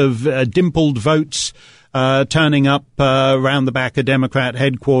boxes of dimpled votes turning up around the back of Democrat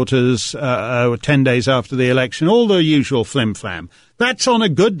headquarters 10 days after the election. All the usual flim-flam. That's on a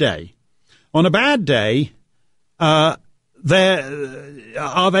good day. On a bad day... are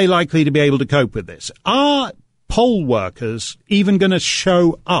they likely to be able to cope with this? Are poll workers even going to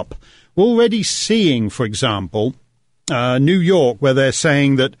show up? We're already seeing, for example, New York, where they're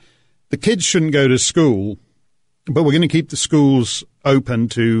saying that the kids shouldn't go to school, but we're going to keep the schools open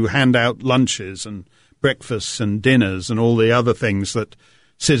to hand out lunches and breakfasts and dinners and all the other things that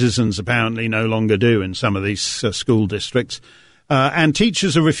citizens apparently no longer do in some of these school districts. And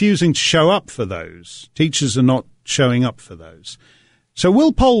teachers are refusing to show up for those. Teachers are not showing up for those. So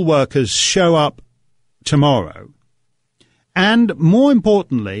will poll workers show up tomorrow? And more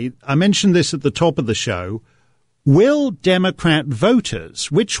importantly, I mentioned this at the top of the show, will Democrat voters,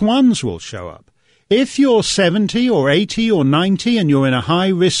 which ones will show up? If you're 70 or 80 or 90 and you're in a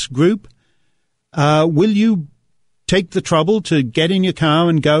high-risk group, will you take the trouble to get in your car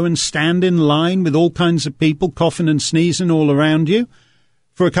and go and stand in line with all kinds of people coughing and sneezing all around you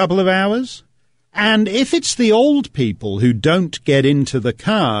for a couple of hours? And if it's the old people who don't get into the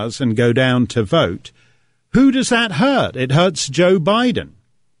cars and go down to vote, who does that hurt? It hurts Joe Biden.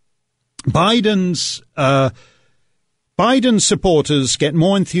 Biden's supporters get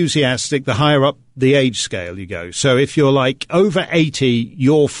more enthusiastic the higher up the age scale you go. So if you're like over 80,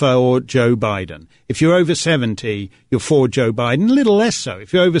 you're for Joe Biden. If you're over 70, you're for Joe Biden, a little less so.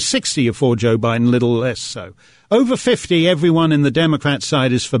 If you're over 60, you're for Joe Biden, a little less so. Over 50, everyone in the Democrat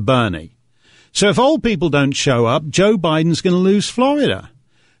side is for Bernie. So if old people don't show up, Joe Biden's going to lose Florida.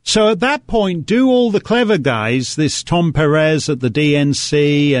 So at that point, do all the clever guys, this Tom Perez at the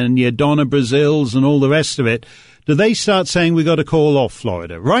DNC and your Donna Brazils and all the rest of it, do they start saying we've got to call off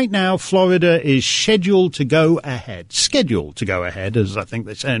Florida? Right now, Florida is scheduled to go ahead, as I think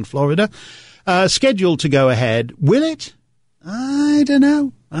they say in Florida, scheduled to go ahead. Will it? I don't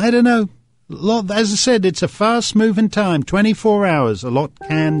know. As I said, it's a fast-moving time, 24 hours. A lot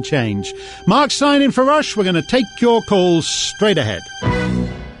can change. Mark Stein in for Rush. We're going to take your calls straight ahead.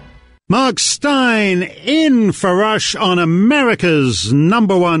 Mark Stein in for Rush on America's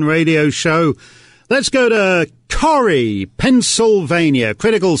 #1 radio show. Let's go to Corrie, Pennsylvania,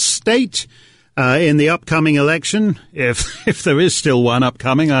 critical state. in the upcoming election, if there is still one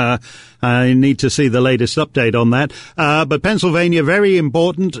upcoming. I need to see the latest update on that. But Pennsylvania, very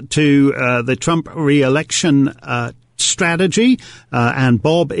important to the Trump re-election strategy. And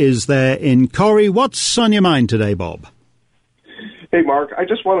Bob is there in Corrie. What's on your mind today, Bob? Hey, Mark, I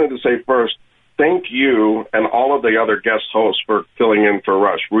just wanted to say first, thank you and all of the other guest hosts for filling in for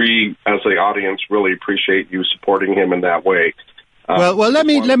Rush. We, as the audience, really appreciate you supporting him in that way. Well, let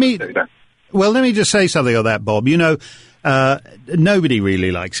me just say something on that, Bob. You know, nobody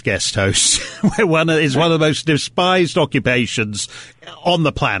really likes guest hosts. It's one of the most despised occupations on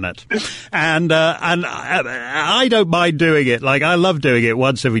the planet, and I don't mind doing it. Like, I love doing it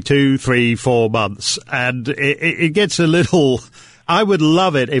once every 2, 3, 4 months, and it gets a little. I would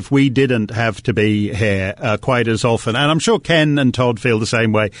love it if we didn't have to be here quite as often. And I'm sure Ken and Todd feel the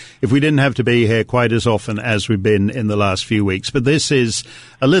same way, if we didn't have to be here quite as often as we've been in the last few weeks. But this is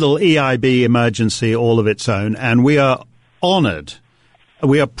a little EIB emergency all of its own, and we are honored.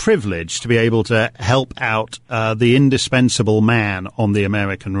 We are privileged to be able to help out the indispensable man on the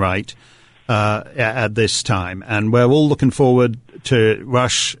American right at this time. And we're all looking forward to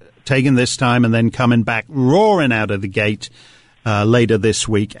Rush taking this time and then coming back roaring out of the gate later this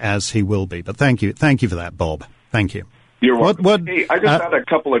week, as he will be. But thank you for that, Bob. Thank you. You're welcome. Hey, I just had a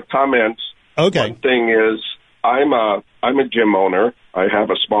couple of comments. Okay. One thing is, I'm a gym owner. I have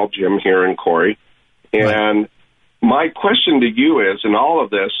a small gym here in Corrie, and my question to you is, in all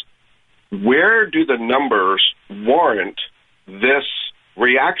of this, where do the numbers warrant this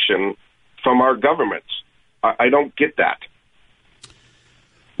reaction from our governments? I don't get that.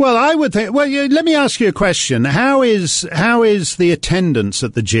 Well, I would think. Well, let me ask you a question. How is the attendance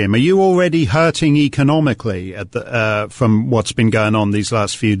at the gym? Are you already hurting economically from what's been going on these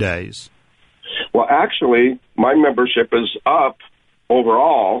last few days? Well, actually, my membership is up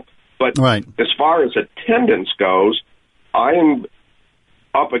overall, but as far as attendance goes, I'm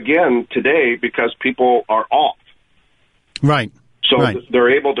up again today because people are off. Right. So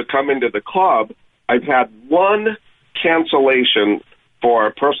they're able to come into the club. I've had one cancellation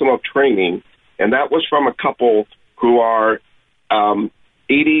for personal training, and that was from a couple who are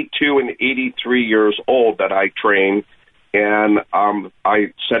 82 and 83 years old that I train. And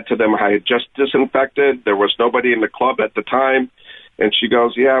I said to them I had just disinfected. There was nobody in the club at the time. And she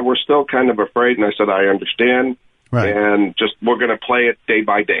goes, yeah, we're still kind of afraid. And I said, I understand. And we're going to play it day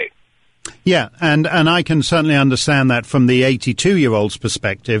by day. Yeah, and I can certainly understand that from the 82-year-old's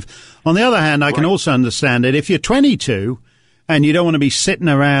perspective. On the other hand, I can also understand it if you're 22 and you don't want to be sitting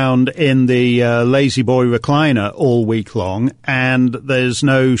around in the lazy boy recliner all week long, and there's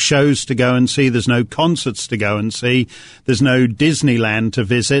no shows to go and see, there's no concerts to go and see, there's no Disneyland to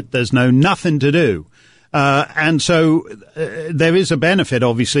visit, there's nothing to do. And so there is a benefit,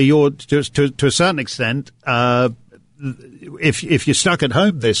 obviously. You're to a certain extent, if you're stuck at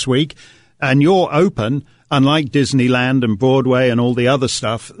home this week and you're open, unlike Disneyland and Broadway and all the other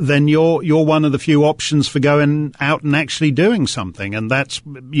stuff, then you're one of the few options for going out and actually doing something. And that's,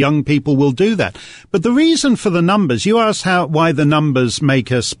 young people will do that. But the reason for the numbers, you asked why the numbers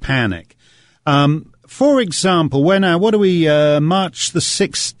make us panic. For example, what are we, March the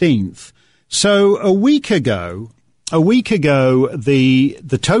 16th? So a week ago,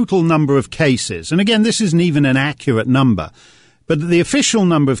 the total number of cases, and again, this isn't even an accurate number, but the official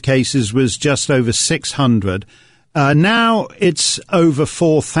number of cases was just over 600. Now it's over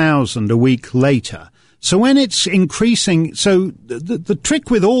 4,000 a week later. So when it's increasing, so the trick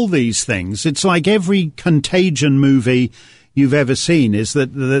with all these things, it's like every Contagion movie you've ever seen, is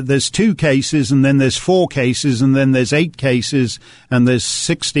that there's 2 cases and then there's 4 cases and then there's 8 cases and there's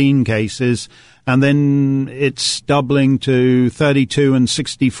 16 cases. And then it's doubling to 32 and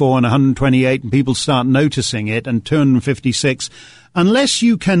 64 and 128, and people start noticing it, and 256. Unless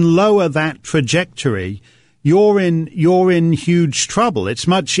you can lower that trajectory, you're in huge trouble. It's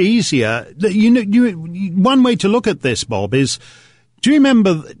much easier. One way to look at this, Bob, is, do you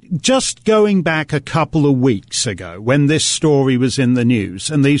remember just going back a couple of weeks ago when this story was in the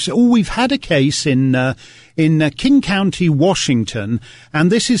news, and they said, we've had a case in King County, Washington,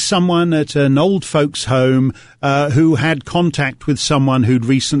 and this is someone at an old folks' home who had contact with someone who'd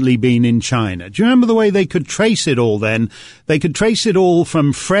recently been in China. Do you remember the way they could trace it all then? They could trace it all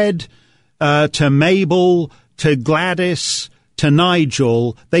from Fred to Mabel to Gladys to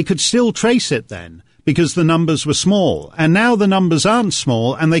Nigel. They could still trace it then, because the numbers were small. And now the numbers aren't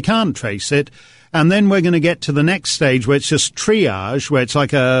small and they can't trace it. And then we're going to get to the next stage where it's just triage, where it's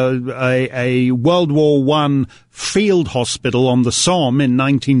like a World War I field hospital on the Somme in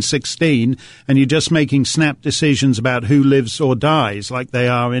 1916, and you're just making snap decisions about who lives or dies, like they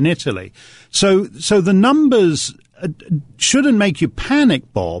are in Italy. So the numbers shouldn't make you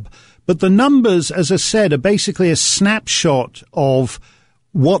panic, Bob, but the numbers, as I said, are basically a snapshot of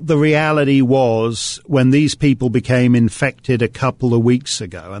what the reality was when these people became infected a couple of weeks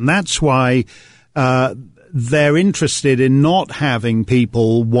ago. And that's why they're interested in not having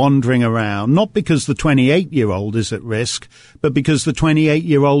people wandering around, not because the 28-year-old is at risk, but because the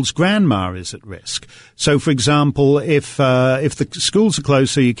 28-year-old's grandma is at risk. So, for example, if the schools are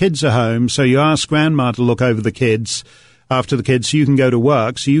closed, so your kids are home, so you ask grandma to look over the kids, after the kids, so you can go to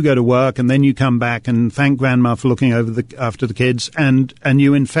work. So you go to work and then you come back and thank grandma for looking over after the kids, and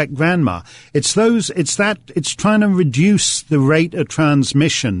you infect grandma. It's trying to reduce the rate of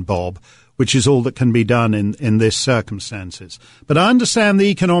transmission, Bob, which is all that can be done in this circumstances. But I understand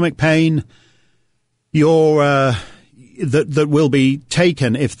the economic pain that will be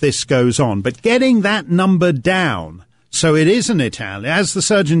taken if this goes on. But getting that number down, so it isn't Italy, as the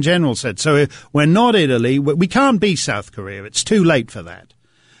Surgeon General said. So we're not Italy. We can't be South Korea. It's too late for that.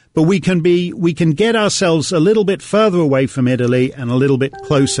 But we can get ourselves a little bit further away from Italy and a little bit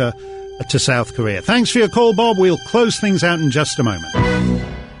closer to South Korea. Thanks for your call, Bob. We'll close things out in just a moment.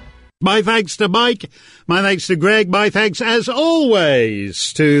 My thanks to Mike. My thanks to Greg. My thanks, as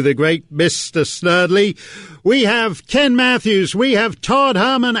always, to the great Mr. Snerdley. We have Ken Matthews. We have Todd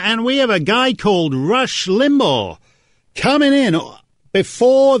Herman. And we have a guy called Rush Limbaugh coming in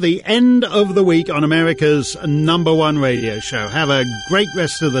before the end of the week on America's #1 radio show. Have a great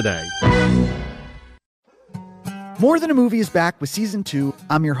rest of the day. More Than a Movie is back with Season 2.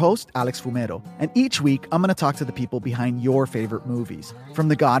 I'm your host, Alex Fumero, and each week I'm going to talk to the people behind your favorite movies. From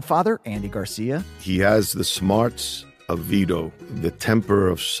The Godfather, Andy Garcia. He has the smarts of Vito, the temper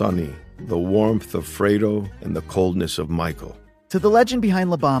of Sonny, the warmth of Fredo, and the coldness of Michael. To the legend behind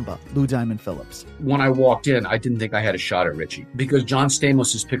La Bamba, Lou Diamond Phillips. When I walked in, I didn't think I had a shot at Richie because John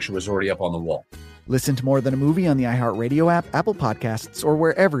Stamos' picture was already up on the wall. Listen to More Than a Movie on the iHeartRadio app, Apple Podcasts, or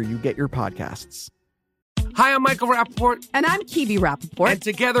wherever you get your podcasts. Hi, I'm Michael Rappaport. And I'm Kibi Rappaport. And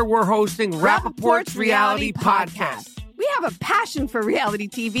together we're hosting Rappaport's Reality Podcast. We have a passion for reality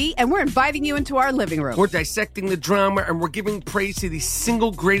TV, and we're inviting you into our living room. We're dissecting the drama, and we're giving praise to the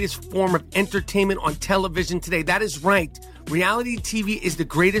single greatest form of entertainment on television today. That is right. Reality TV is the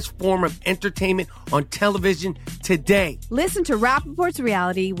greatest form of entertainment on television today. Listen to Rappaport's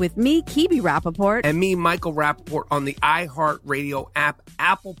Reality with me, Kibi Rappaport. And me, Michael Rappaport, on the iHeartRadio app,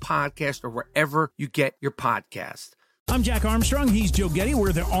 Apple Podcast, or wherever you get your podcast. I'm Jack Armstrong. He's Joe Getty.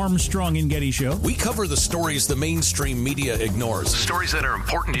 We're the Armstrong and Getty Show. We cover the stories the mainstream media ignores. Stories that are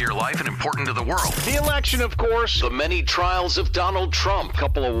important to your life and important to the world. The election, of course. The many trials of Donald Trump.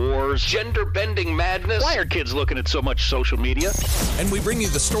 Couple of wars. Gender-bending madness. Why are kids looking at so much social media? And we bring you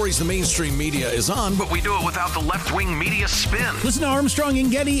the stories the mainstream media is on, but we do it without the left-wing media spin. Listen to Armstrong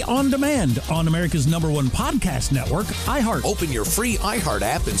and Getty on demand on America's #1 podcast network, iHeart. Open your free iHeart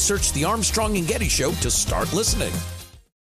app and search the Armstrong and Getty Show to start listening.